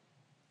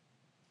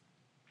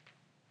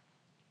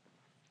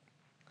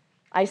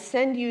 I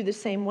send you the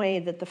same way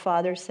that the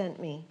Father sent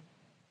me.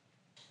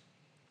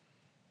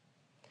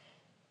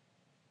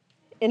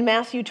 In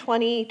Matthew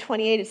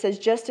 20:28, it says,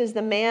 just as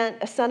the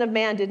Son of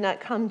Man did not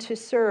come to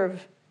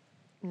serve,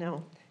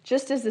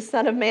 just as the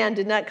Son of Man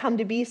did not come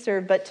to be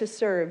served, but to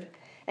serve,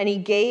 and he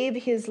gave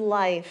his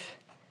life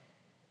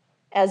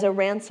as a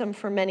ransom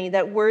for many.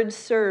 That word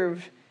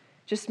serve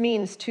just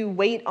means to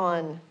wait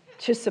on,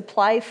 to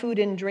supply food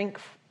and drink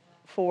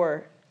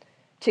for,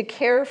 to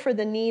care for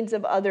the needs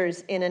of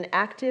others in an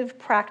active,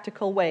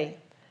 practical way.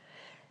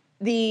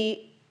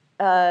 The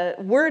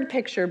word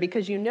picture,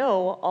 because you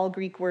know all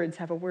Greek words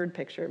have a word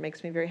picture. It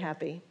makes me very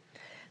happy.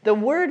 The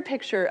word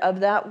picture of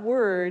that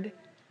word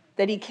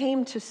that he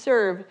came to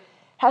serve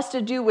has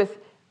to do with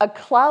a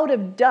cloud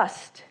of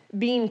dust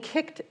being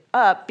kicked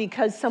up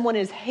because someone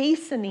is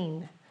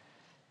hastening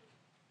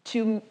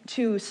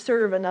to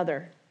serve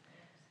another.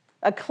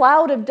 A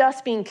cloud of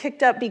dust being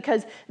kicked up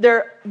because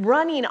they're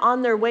running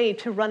on their way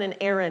to run an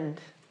errand.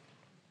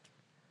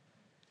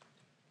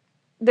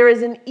 There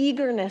is an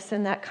eagerness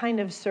in that kind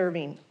of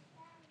serving.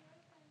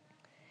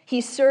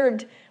 He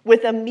served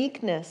with a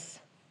meekness.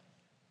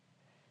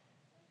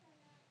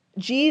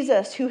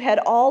 Jesus, who had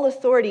all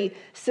authority,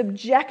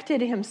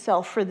 subjected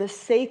himself for the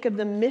sake of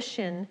the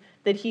mission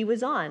that he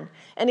was on.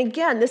 And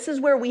again, this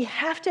is where we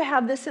have to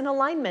have this in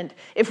alignment.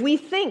 If we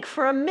think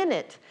for a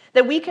minute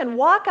that we can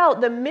walk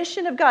out the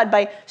mission of God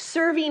by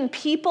serving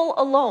people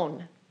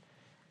alone,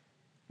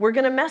 we're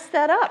going to mess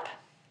that up.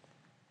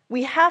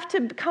 We have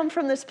to come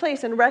from this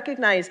place and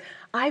recognize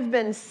I've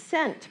been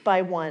sent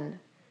by one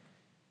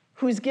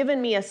who's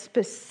given me a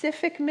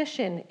specific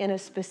mission in a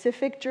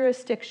specific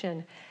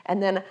jurisdiction,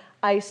 and then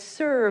I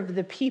serve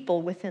the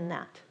people within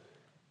that.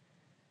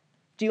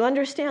 Do you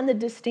understand the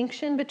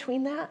distinction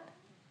between that?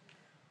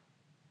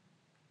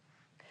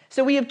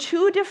 So we have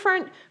two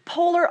different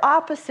polar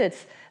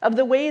opposites of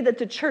the way that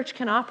the church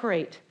can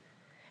operate.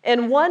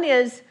 And one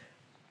is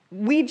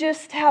we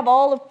just have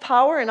all of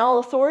power and all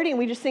authority, and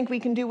we just think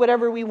we can do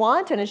whatever we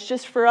want, and it's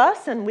just for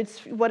us, and it's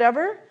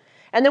whatever.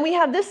 And then we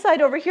have this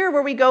side over here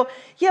where we go,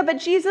 yeah, but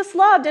Jesus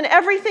loved, and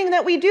everything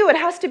that we do, it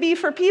has to be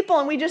for people,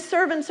 and we just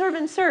serve and serve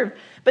and serve.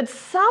 But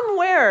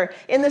somewhere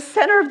in the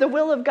center of the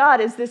will of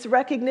God is this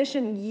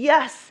recognition,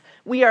 yes,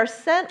 we are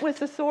sent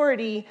with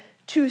authority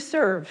to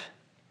serve.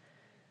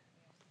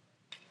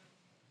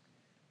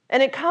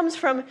 And it comes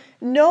from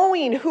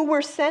knowing who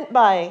we're sent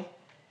by,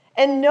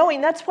 and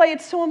knowing, that's why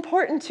it's so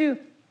important to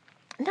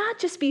not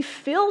just be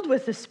filled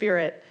with the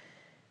Spirit.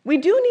 We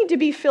do need to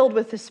be filled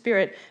with the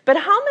Spirit, but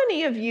how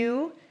many of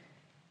you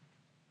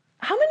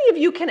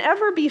can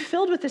ever be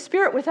filled with the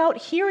Spirit without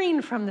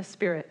hearing from the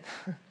Spirit?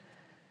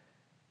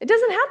 It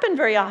doesn't happen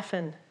very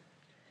often.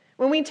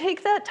 When we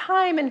take that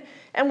time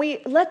and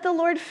we let the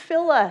Lord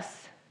fill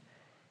us,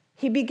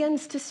 he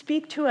begins to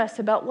speak to us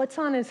about what's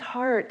on his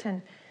heart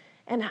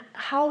and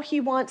how he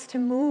wants to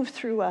move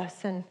through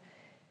us. And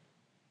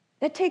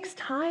it takes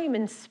time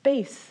and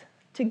space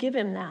to give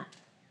him that.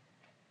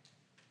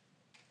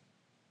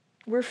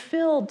 We're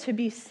filled to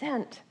be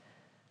sent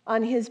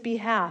on his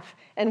behalf,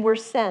 and we're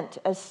sent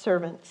as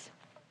servants.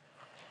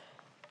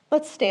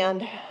 Let's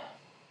stand.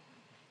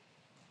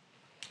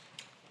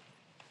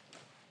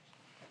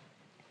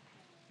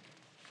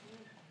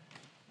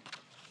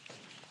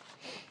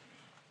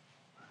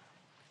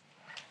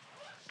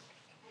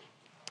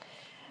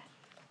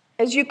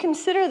 As you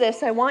consider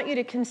this, I want you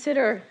to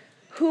consider,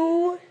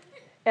 who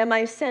am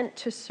I sent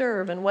to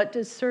serve, and what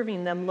does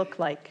serving them look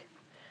like?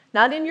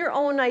 Not in your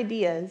own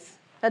ideas.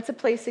 That's a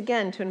place,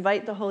 again, to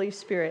invite the Holy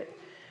Spirit.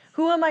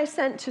 Who am I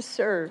sent to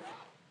serve?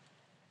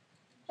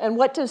 And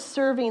what does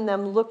serving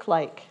them look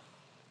like?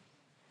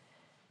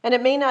 And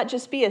it may not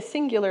just be a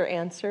singular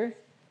answer,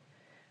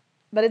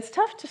 but it's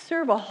tough to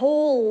serve a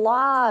whole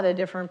lot of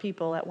different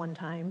people at one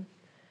time.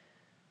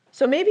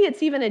 So maybe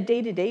it's even a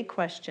day-to-day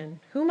question.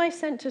 Who am I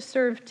sent to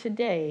serve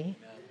today?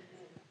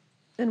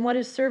 And what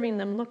does serving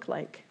them look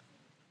like?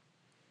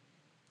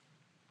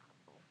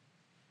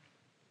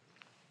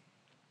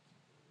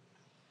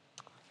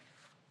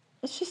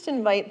 Let's just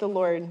invite the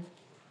Lord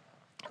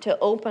to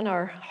open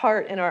our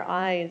heart and our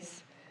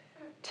eyes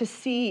to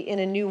see in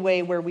a new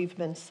way where we've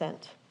been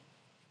sent.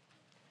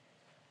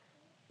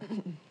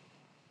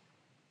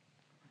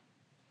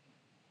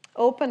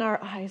 Open our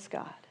eyes,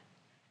 God,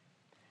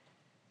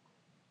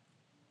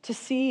 to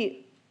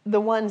see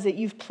the ones that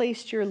you've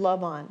placed your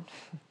love on,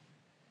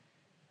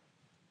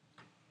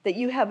 that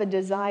you have a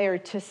desire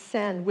to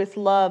send with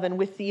love and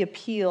with the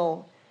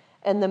appeal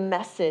and the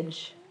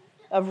message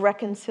of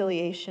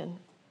reconciliation.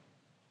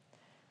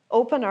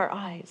 Open our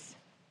eyes.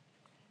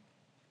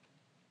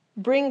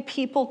 Bring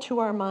people to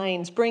our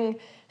minds. Bring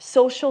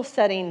social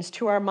settings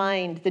to our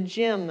mind. The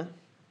gym,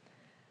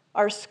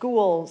 our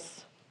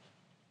schools,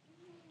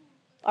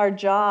 our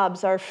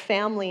jobs, our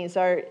families,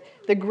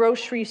 the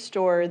grocery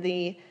store,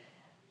 the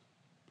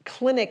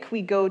clinic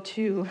we go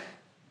to.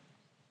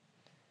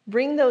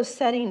 Bring those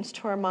settings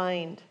to our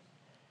mind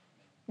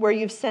where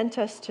you've sent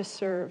us to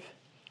serve.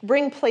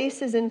 Bring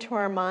places into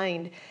our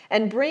mind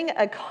and bring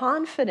a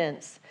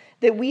confidence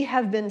that we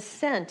have been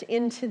sent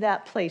into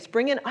that place.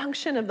 Bring an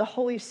unction of the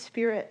Holy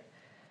Spirit.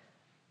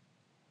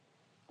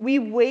 We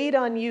wait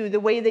on you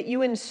the way that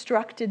you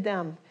instructed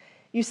them.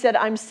 You said,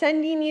 I'm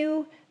sending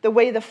you the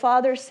way the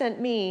Father sent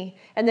me,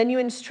 and then you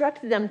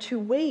instructed them to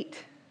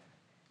wait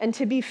and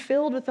to be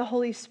filled with the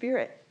Holy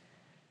Spirit.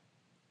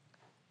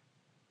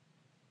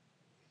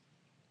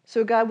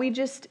 So God, we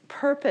just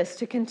purpose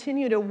to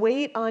continue to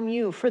wait on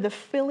you for the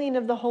filling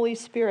of the Holy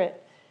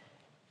Spirit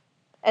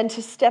and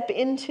to step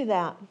into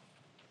that.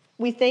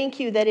 We thank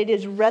you that it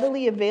is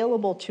readily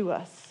available to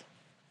us.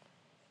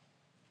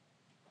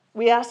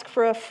 We ask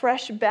for a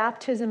fresh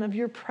baptism of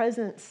your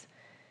presence,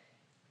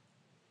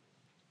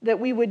 that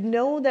we would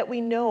know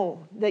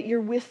that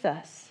you're with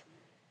us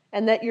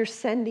and that you're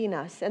sending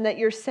us, and that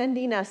you're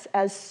sending us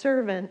as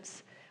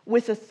servants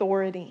with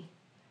authority,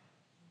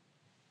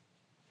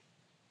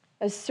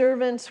 as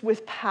servants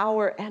with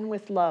power and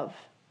with love.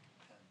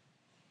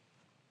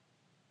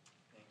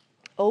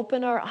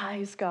 Open our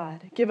eyes, God.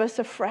 Give us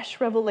a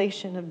fresh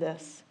revelation of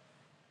this.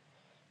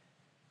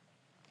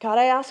 God,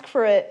 I ask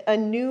for a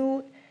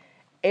new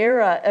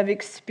era of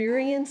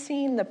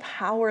experiencing the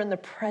power and the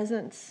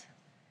presence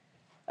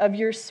of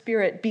your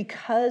Spirit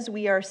because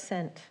we are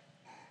sent.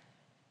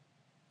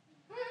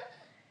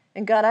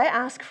 And God, I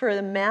ask for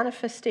the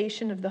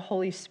manifestation of the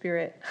Holy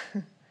Spirit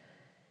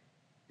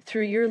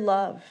through your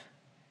love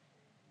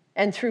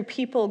and through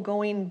people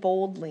going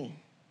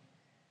boldly,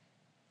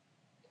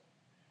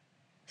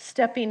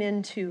 stepping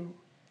into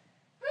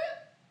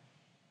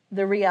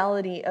the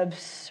reality of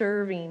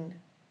serving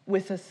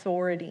with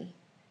authority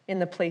in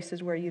the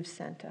places where you've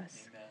sent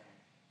us. Amen.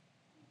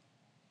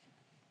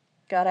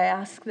 God, I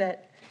ask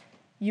that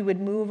you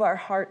would move our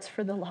hearts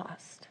for the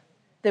lost,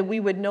 that we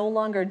would no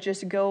longer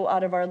just go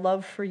out of our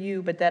love for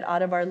you, but that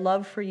out of our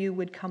love for you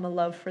would come a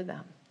love for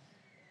them.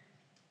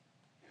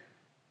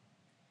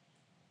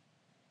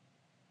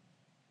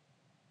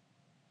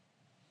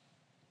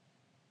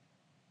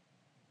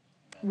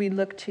 We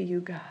look to you,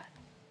 God,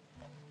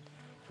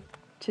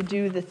 to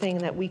do the thing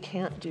that we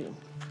can't do.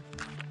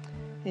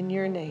 In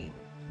your name,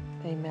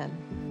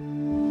 amen.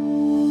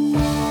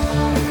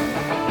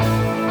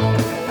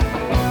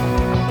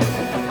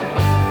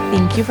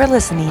 Thank you for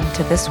listening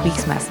to this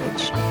week's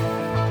message.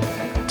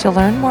 To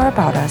learn more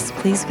about us,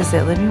 please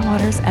visit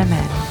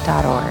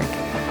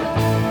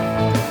livingwatersmn.org.